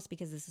somewhere else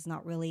because this is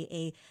not really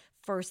a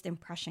first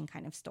impression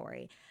kind of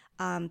story?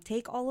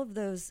 Take all of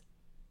those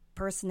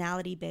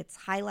personality bits,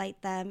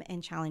 highlight them,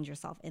 and challenge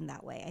yourself in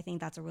that way. I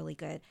think that's a really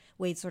good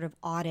way to sort of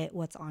audit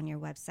what's on your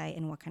website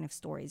and what kind of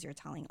stories you're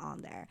telling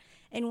on there.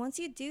 And once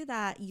you do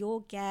that, you'll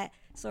get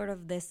sort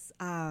of this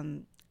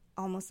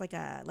almost like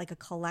a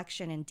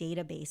collection and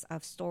database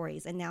of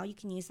stories, and now you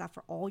can use that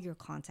for all your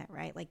content,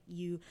 right? Like,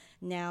 you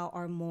now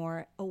are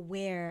more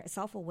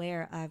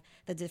self-aware of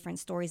the different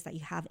stories that you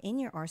have in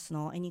your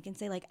arsenal, and you can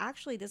say, like,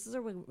 actually, this is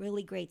a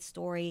really great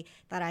story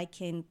that I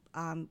can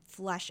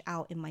flesh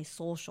out in my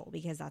social,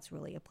 because that's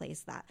really a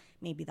place that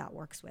maybe that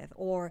works with.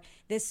 Or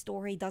this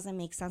story doesn't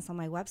make sense on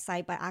my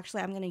website, but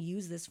actually I'm going to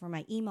use this for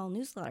my email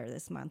newsletter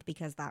this month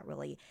because that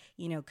really,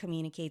 you know,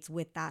 communicates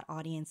with that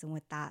audience and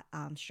with that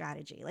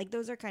strategy. Like,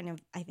 those are kind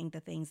of, I think, the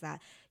things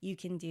that you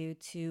can do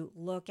to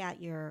look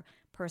at your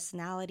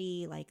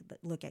personality, like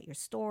look at your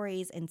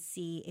stories and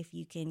see if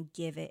you can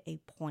give it a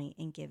point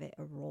and give it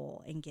a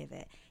role and give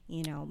it,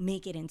 you know,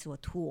 make it into a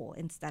tool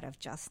instead of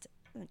just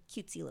a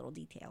cutesy little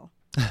detail.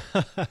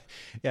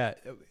 Yeah.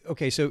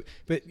 Okay. So,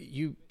 but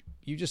you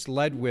just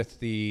led with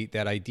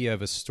that idea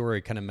of a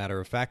story kind of matter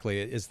of factly.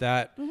 Is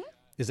that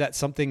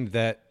something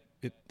that,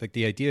 like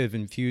the idea of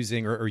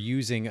infusing or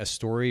using a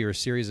story or a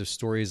series of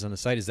stories on the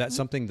site, is that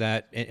something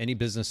that any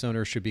business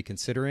owner should be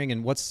considering?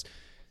 And what's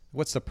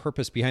the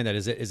purpose behind that?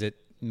 Is it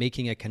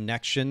making a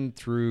connection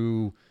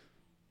through,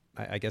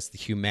 I guess, the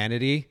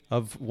humanity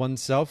of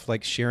oneself,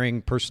 like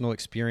sharing personal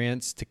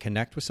experience to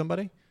connect with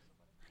somebody?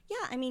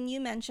 Yeah, I mean, you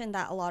mentioned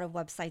that a lot of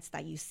websites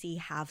that you see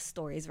have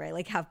stories, right?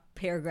 Like, have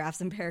paragraphs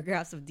and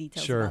paragraphs of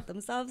details about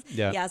themselves.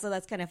 Yeah, so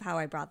that's kind of how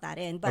I brought that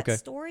in. But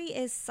story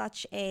is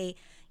such a,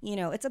 you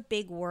know, it's a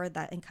big word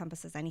that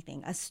encompasses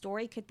anything. A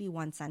story could be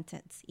one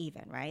sentence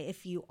even, right?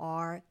 If you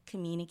are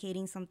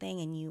communicating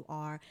something and you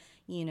are,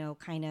 you know,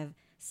 kind of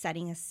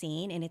setting a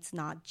scene and it's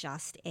not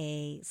just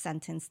a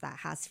sentence that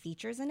has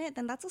features in it,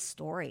 then that's a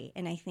story.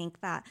 And I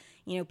think that,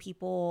 you know,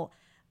 people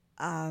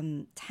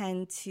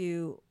tend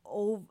to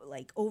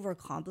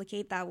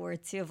overcomplicate that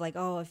word too, of like,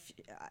 oh,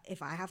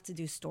 if I have to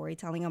do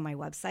storytelling on my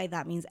website,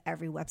 that means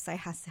every website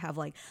has to have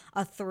like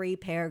a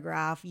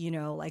 3-paragraph, you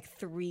know, like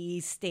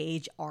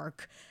 3-stage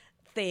arc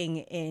thing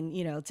in,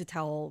 you know, to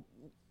tell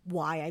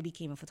why I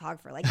became a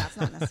photographer. Like, that's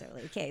not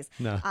necessarily the case.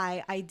 No.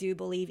 I do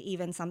believe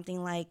even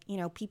something like, you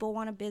know, people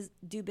want to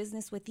do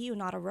business with you,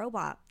 not a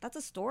robot. That's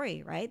a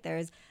story, right?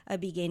 There's a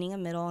beginning, a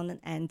middle, and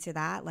an end to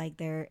that. Like,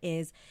 there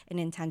is an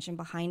intention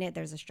behind it.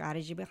 There's a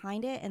strategy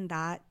behind it. And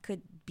that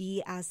could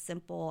be as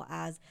simple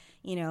as,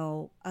 you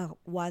know, a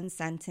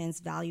 1-sentence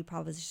value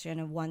proposition,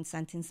 a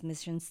 1-sentence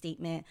mission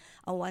statement,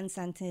 a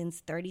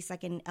 1-sentence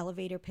 30-second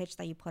elevator pitch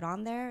that you put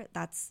on there.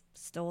 That's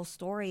still a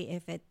story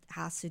if it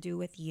has to do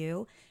with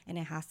you and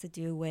it has to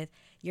do with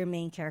your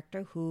main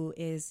character, who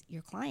is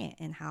your client,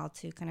 and how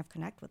to kind of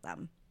connect with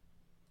them.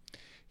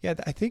 Yeah,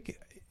 I think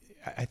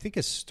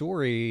a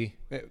story,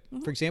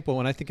 for example,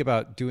 when I think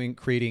about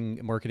creating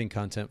marketing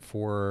content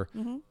for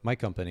my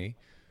company,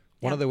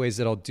 one of the ways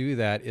that I'll do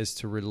that is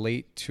to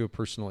relate to a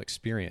personal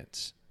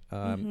experience.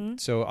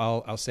 So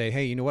I'll say,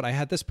 hey, you know what? I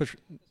had this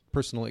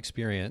personal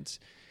experience,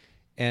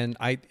 and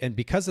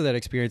because of that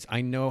experience,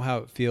 I know how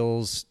it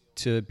feels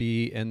to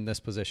be in this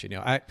position. You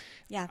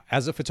know,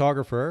 as a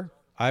photographer,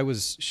 I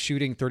was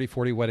shooting 30,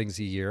 40 weddings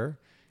a year.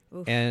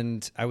 Oof.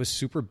 And I was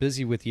super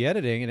busy with the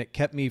editing, and it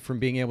kept me from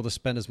being able to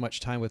spend as much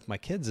time with my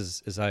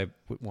kids as I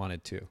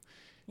wanted to.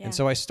 Yeah. And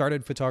so I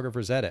started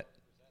Photographer's Edit,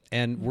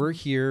 and we're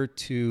here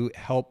to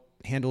help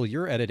handle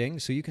your editing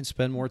so you can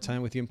spend more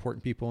time with the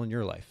important people in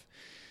your life.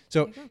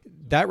 So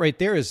that right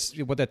there is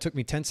what that took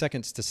me 10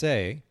 seconds to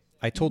say.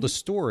 I told a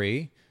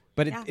story,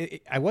 but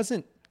I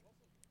wasn't,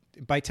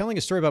 by telling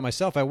a story about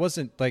myself, I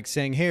wasn't like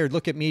saying, hey,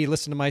 look at me,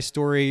 listen to my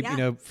story, you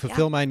know,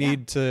 fulfill my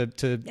need to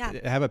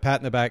have a pat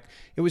in the back.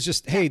 It was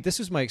just, hey, this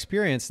is my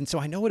experience. And so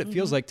I know what it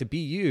feels like to be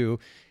you.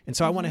 And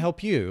so I want to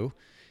help you.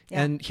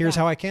 And here's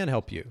how I can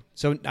help you.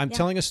 So I'm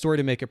telling a story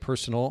to make it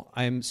personal.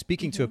 I'm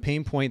speaking to a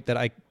pain point that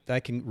I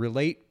can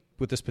relate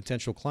with this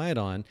potential client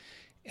on.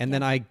 And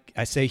then I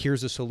say,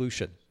 here's a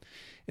solution.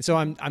 And so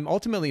I'm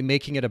ultimately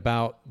making it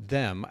about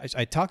them.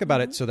 I talk about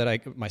it so that I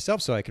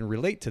can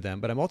relate to them,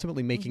 but I'm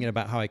ultimately making it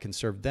about how I can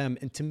serve them.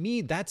 And to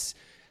me, that's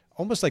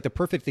almost like the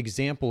perfect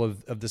example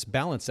of this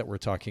balance that we're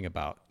talking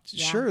about.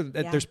 Yeah, Sure,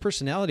 yeah. there's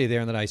personality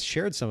there and that I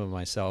shared some of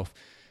myself,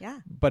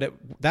 Yeah. but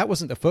that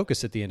wasn't the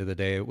focus at the end of the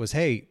day. It was,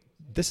 hey,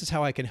 this is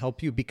how I can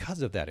help you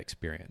because of that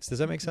experience. Does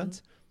that make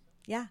sense?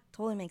 Yeah,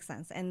 totally makes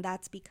sense. And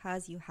that's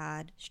because you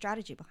had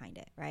strategy behind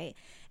it, right?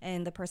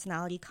 And the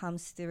personality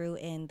comes through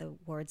in the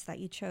words that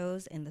you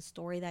chose, in the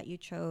story that you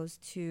chose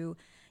to,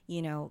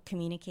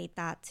 communicate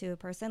that to a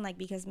person. Like,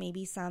 because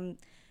maybe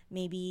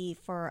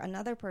for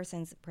another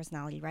person's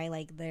personality, right?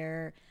 Like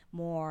they're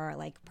more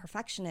like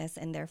perfectionists,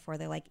 and therefore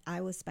they're like,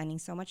 I was spending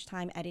so much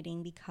time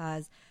editing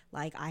because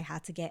like I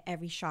had to get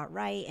every shot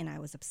right and I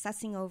was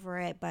obsessing over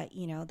it. But,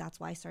 that's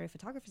why I started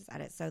Photographer's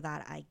Edit, so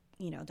that I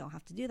don't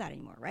have to do that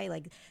anymore, right?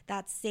 Like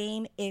that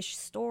same-ish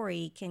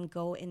story can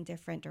go in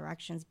different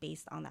directions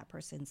based on that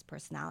person's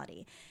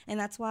personality. And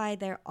that's why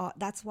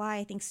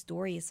I think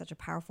story is such a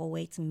powerful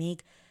way to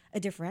make a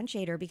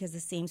differentiator, because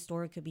the same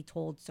story could be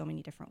told so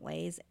many different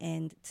ways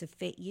and to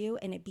fit you,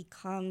 and it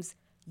becomes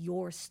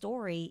your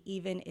story,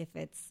 even if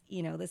it's,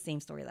 the same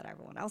story that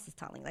everyone else is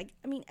telling. Like,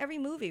 I mean, every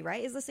movie,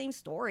 right, is the same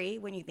story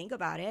when you think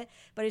about it,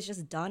 but it's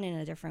just done in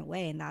a different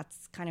way. And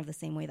that's kind of the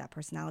same way that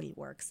personality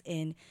works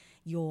in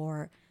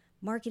your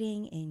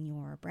marketing, in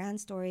your brand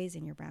stories,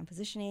 in your brand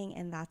positioning.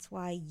 And that's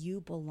why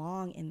you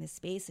belong in this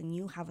space and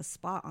you have a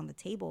spot on the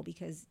table,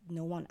 because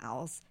no one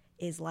else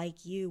is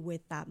like you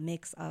with that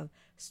mix of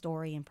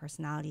story and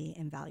personality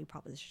and value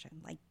proposition.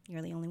 Like,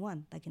 you're the only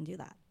one that can do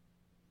that.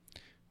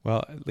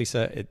 Well,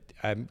 Lisa,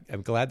 I'm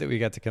glad that we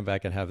got to come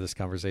back and have this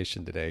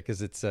conversation today,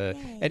 because it's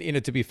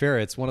and to be fair,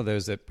 it's one of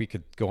those that we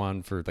could go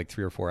on for like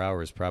 3 or 4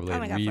 hours probably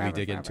and really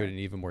dig into it in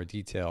even more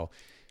detail.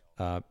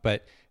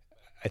 But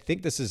I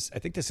think this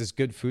is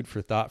good food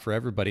for thought for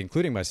everybody,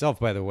 including myself,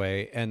 by the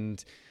way.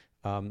 And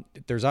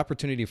there's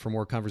opportunity for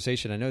more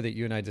conversation. I know that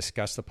you and I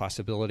discussed the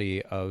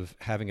possibility of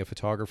having a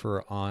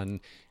photographer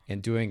on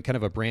and doing kind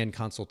of a brand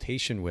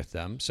consultation with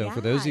them. So for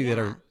those of you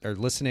that are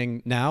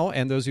listening now,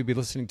 and those who'll be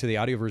listening to the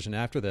audio version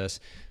after this,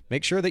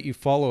 make sure that you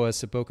follow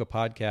us at Bokeh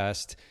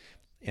Podcast.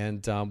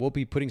 And we'll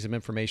be putting some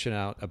information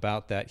out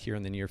about that here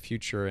in the near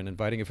future and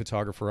inviting a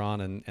photographer on.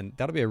 And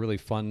that'll be a really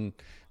fun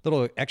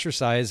little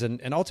exercise,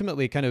 and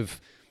ultimately kind of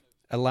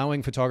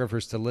allowing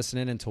photographers to listen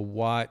in and to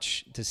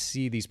watch, to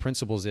see these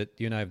principles that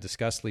you and I have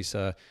discussed,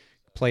 Lisa,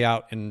 play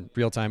out in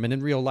real time and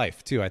in real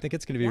life too. I think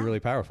it's going to be really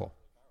powerful.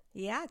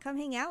 Yeah, come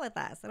hang out with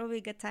us. It'll be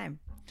a good time.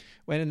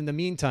 Well, and in the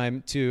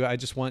meantime, too, I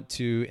just want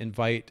to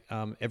invite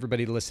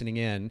everybody listening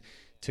in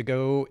to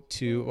go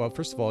to, well,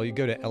 first of all, you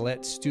go to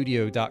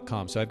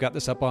ellettestudio.com. So I've got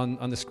this up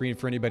on the screen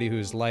for anybody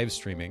who's live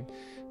streaming.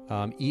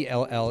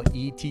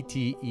 ELLETTE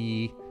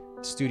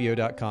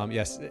studio.com.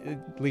 Yes,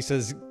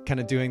 Lisa's kind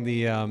of doing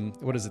the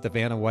what is it, the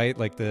Vanna White,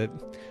 like the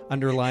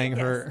underlying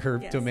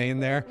her domain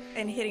there,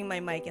 and hitting my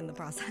mic in the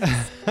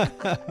process.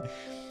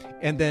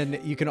 And then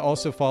you can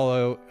also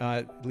follow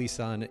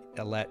Lisa on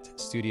Ellette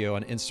Studio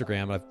on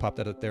Instagram. I've popped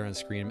that up there on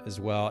screen as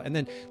well. And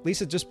then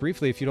Lisa, just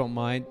briefly, if you don't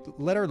mind,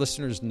 let our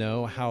listeners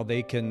know how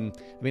they can,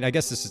 I mean, I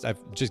guess I've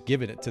just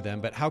given it to them,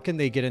 but how can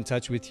they get in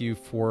touch with you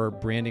for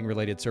branding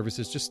related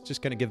services?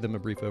 Just kind of give them a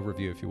brief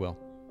overview, if you will.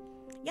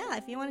 Yeah,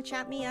 if you want to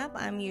chat me up,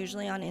 I'm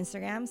usually on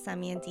Instagram. Send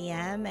me a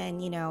DM,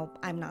 and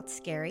I'm not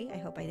scary. I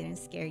hope I didn't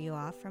scare you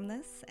off from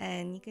this.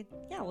 And you could,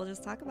 we'll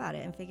just talk about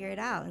it and figure it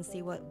out and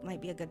see what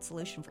might be a good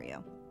solution for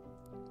you.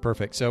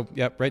 Perfect. So,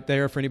 right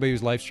there for anybody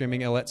who's live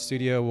streaming Ellette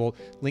Studio. We'll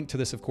link to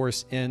this, of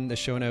course, in the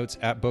show notes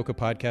at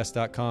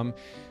bokehpodcast.com.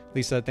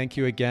 Lisa, thank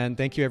you again.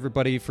 Thank you,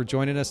 everybody, for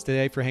joining us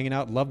today, for hanging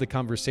out. Love the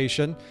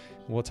conversation.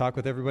 We'll talk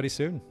with everybody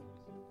soon.